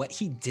Christ and what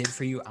he did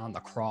for you on the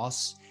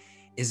cross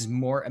is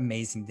more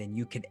amazing than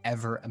you could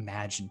ever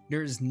imagine.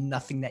 There is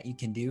nothing that you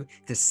can do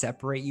to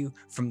separate you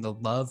from the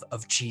love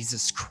of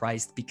Jesus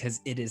Christ,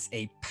 because it is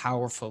a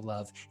powerful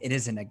love. It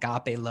is an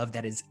agape love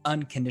that is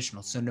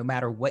unconditional. So no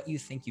matter what you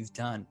think you've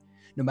done,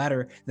 no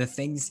matter the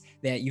things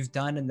that you've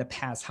done in the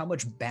past, how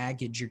much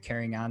baggage you're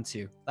carrying on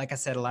to. Like I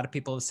said, a lot of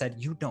people have said,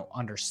 you don't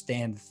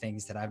understand the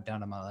things that I've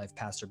done in my life,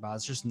 Pastor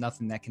Boz. There's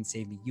nothing that can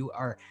save me. You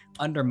are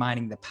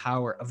undermining the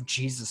power of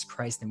Jesus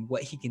Christ and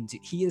what he can do.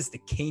 He is the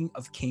King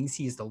of Kings.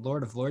 He is the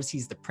Lord of Lords.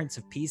 He's the Prince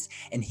of Peace,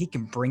 and he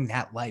can bring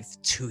that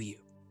life to you.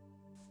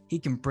 He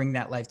can bring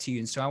that life to you.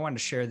 And so I want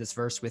to share this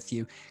verse with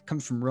you. It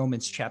comes from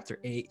Romans chapter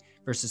 8,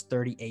 verses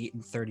 38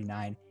 and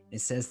 39. It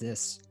says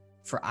this: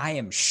 "For I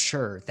am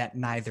sure that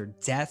neither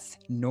death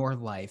nor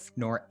life,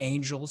 nor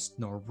angels,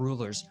 nor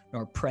rulers,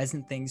 nor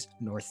present things,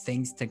 nor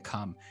things to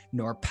come,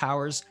 nor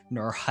powers,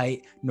 nor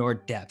height, nor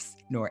depth,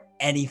 nor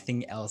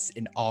anything else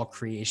in all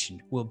creation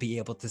will be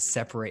able to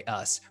separate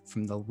us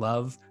from the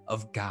love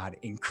of God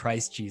in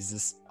Christ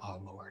Jesus our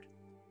Lord."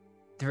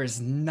 There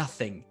is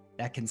nothing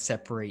that can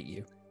separate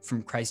you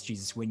from Christ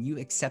Jesus. When you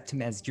accept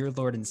him as your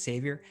Lord and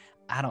Savior,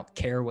 I don't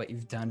care what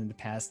you've done in the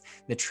past,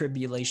 the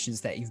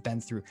tribulations that you've been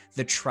through,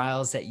 the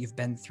trials that you've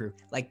been through.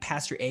 Like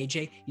Pastor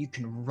AJ, you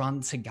can run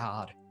to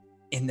God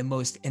in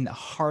the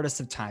hardest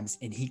of times,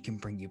 and he can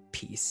bring you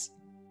peace.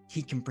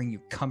 He can bring you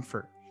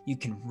comfort. You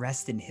can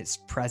rest in his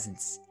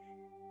presence.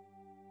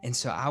 And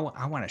so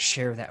I want to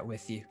share that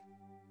with you,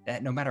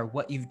 that no matter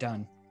what you've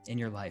done in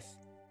your life,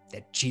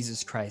 that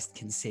Jesus Christ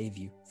can save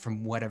you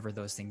from whatever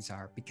those things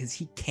are, because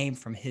he came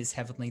from his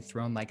heavenly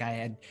throne. Like I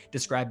had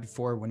described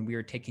before when we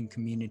were taking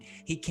communion,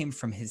 he came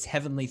from his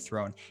heavenly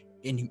throne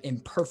in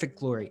perfect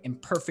glory, in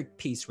perfect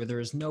peace, where there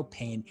is no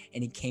pain.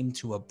 And he came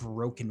to a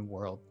broken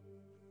world,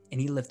 and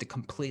he lived a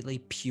completely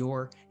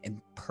pure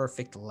and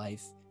perfect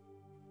life.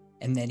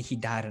 And then he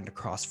died on the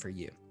cross for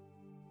you.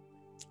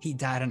 He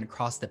died on the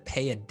cross to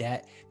pay a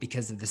debt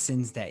because of the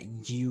sins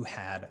that you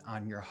had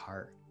on your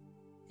heart.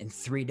 And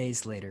 3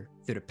 days later,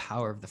 through the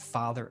power of the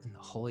Father and the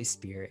Holy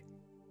Spirit,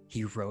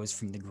 he rose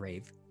from the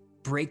grave,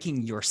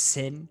 breaking your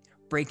sin,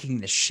 breaking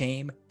the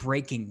shame,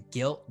 breaking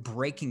guilt,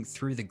 breaking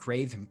through the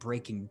grave, and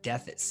breaking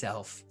death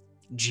itself.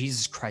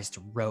 Jesus Christ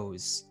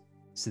rose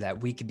so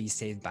that we could be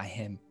saved by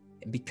him.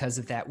 And because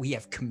of that, we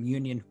have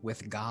communion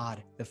with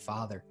God the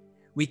Father.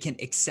 We can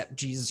accept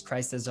Jesus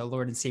Christ as our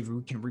Lord and Savior.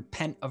 We can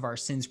repent of our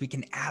sins. We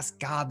can ask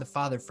God the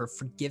Father for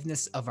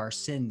forgiveness of our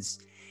sins.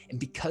 And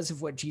because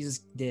of what Jesus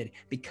did,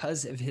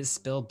 because of his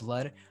spilled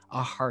blood,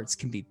 our hearts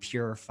can be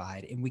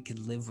purified and we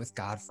can live with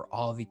God for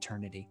all of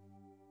eternity.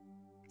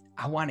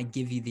 I want to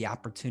give you the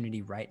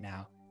opportunity right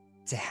now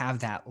to have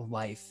that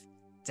life,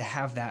 to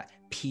have that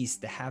peace,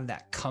 to have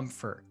that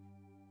comfort,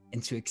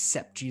 and to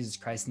accept Jesus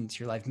Christ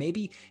into your life.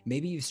 Maybe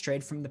you've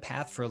strayed from the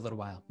path for a little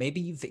while. Maybe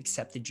you've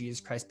accepted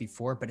Jesus Christ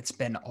before, but it's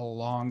been a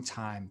long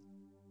time.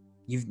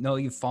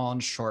 You've fallen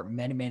short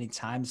many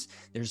times.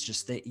 There's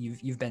just that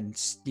you've been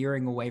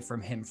steering away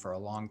from him for a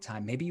long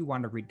time. Maybe you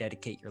want to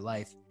rededicate your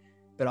life,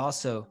 but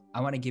also I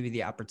want to give you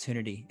the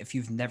opportunity, if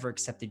you've never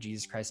accepted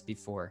Jesus Christ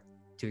before,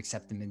 to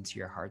accept him into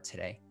your heart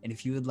today. And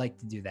if you would like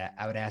to do that,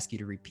 I would ask you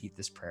to repeat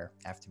this prayer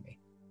after me.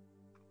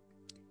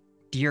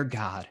 Dear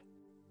God,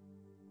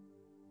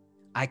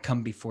 I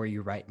come before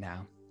you right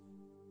now.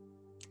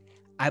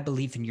 I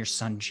believe in your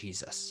son,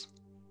 Jesus.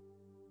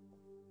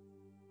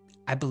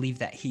 I believe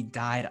that he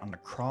died on the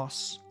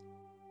cross,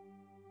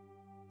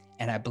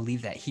 and I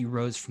believe that he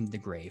rose from the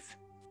grave.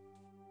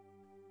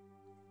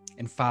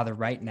 And Father,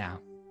 right now,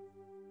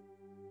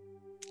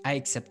 I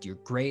accept your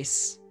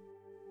grace,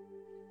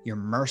 your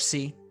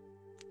mercy,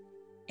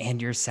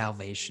 and your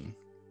salvation.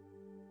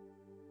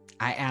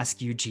 I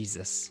ask you,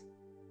 Jesus,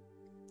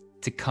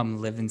 to come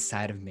live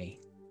inside of me.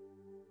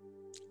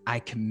 I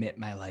commit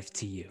my life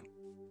to you.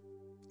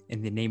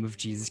 In the name of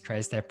Jesus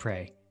Christ, I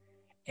pray.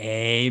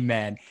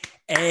 Amen.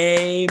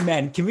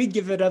 Amen. Can we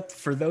give it up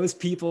for those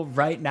people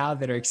right now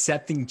that are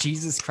accepting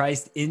Jesus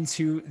Christ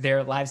into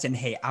their lives? And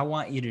hey, I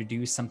want you to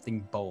do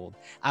something bold.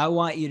 I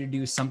want you to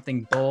do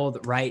something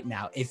bold right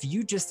now. If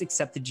you just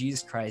accepted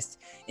Jesus Christ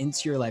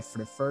into your life for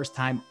the first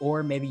time,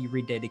 or maybe you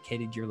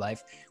rededicated your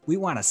life, we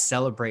want to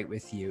celebrate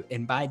with you.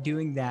 And by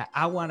doing that,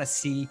 I want to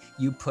see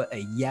you put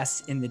a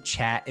yes in the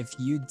chat if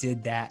you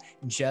did that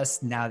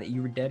just now, that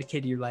you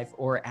rededicated your life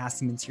or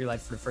asked him into your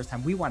life for the first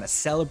time. We want to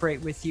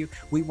celebrate with you.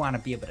 We want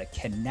to be able to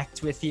connect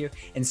with you.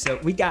 And so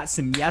we got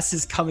some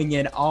yeses coming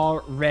in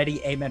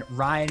already. Amen.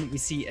 Ryan, we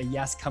see a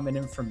yes coming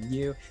in from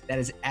you. That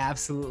is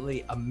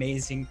absolutely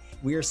amazing.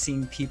 We are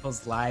seeing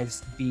people's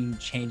lives being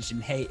changed.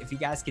 And hey, if you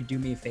guys could do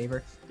me a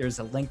favor, there's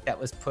a link that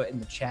was put in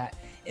the chat.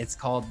 It's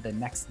called the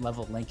Next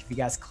Level link. If you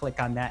guys click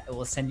on that, it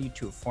will send you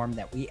to a form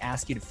that we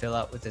ask you to fill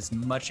out with as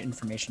much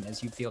information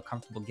as you feel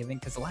comfortable giving.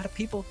 Because a lot of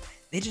people,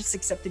 they just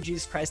accepted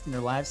Jesus Christ in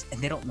their lives and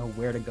they don't know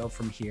where to go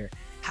from here.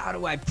 How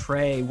do I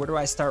pray? Where do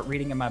I start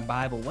reading in my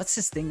Bible? What's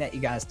this thing that you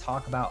guys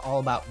talk about,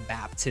 all about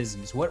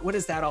baptisms? What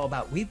is that all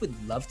about? We would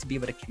love to be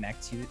able to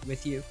connect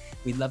with you.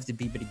 We'd love to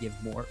be able to give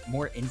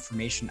more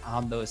information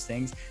on those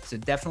things. So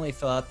definitely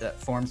fill out that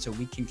form so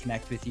we can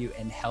connect with you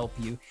and help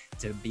you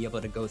to be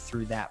able to go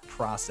through that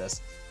process.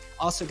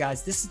 Also,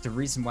 guys, this is the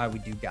reason why we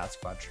do God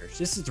Squad Church.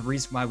 This is the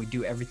reason why we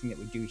do everything that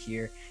we do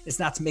here. It's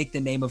not to make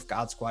the name of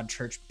God Squad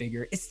Church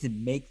bigger. It's to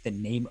make the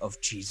name of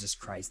Jesus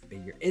Christ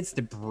bigger. It's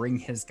to bring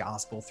his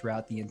gospel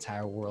throughout the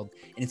entire world.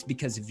 And it's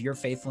because of your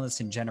faithfulness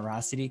and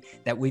generosity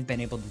that we've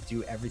been able to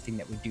do everything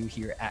that we do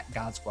here at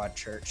God Squad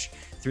Church.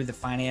 Through the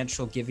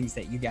financial givings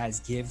that you guys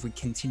give, we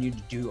continue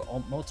to do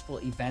multiple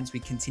events.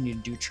 We continue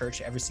to do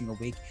church every single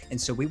week. And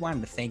so we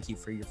wanted to thank you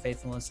for your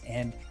faithfulness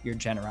and your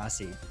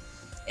generosity.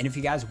 And if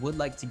you guys would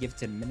like to give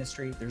to the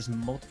ministry, there's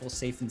multiple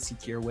safe and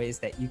secure ways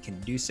that you can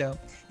do so.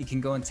 You can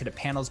go into the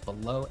panels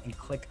below and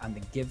click on the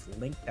give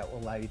link that will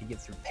allow you to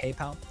give through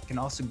PayPal. You can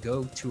also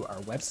go to our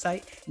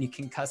website and you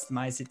can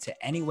customize it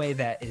to any way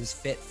that is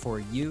fit for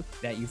you,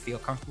 that you feel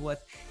comfortable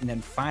with. And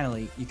then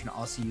finally, you can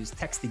also use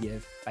text to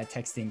give by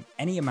texting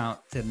any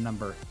amount to the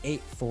number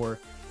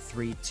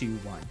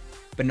 84321.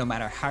 But no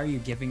matter how you're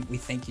giving, we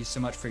thank you so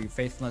much for your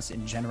faithfulness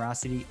and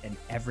generosity, and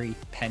every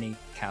penny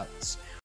counts.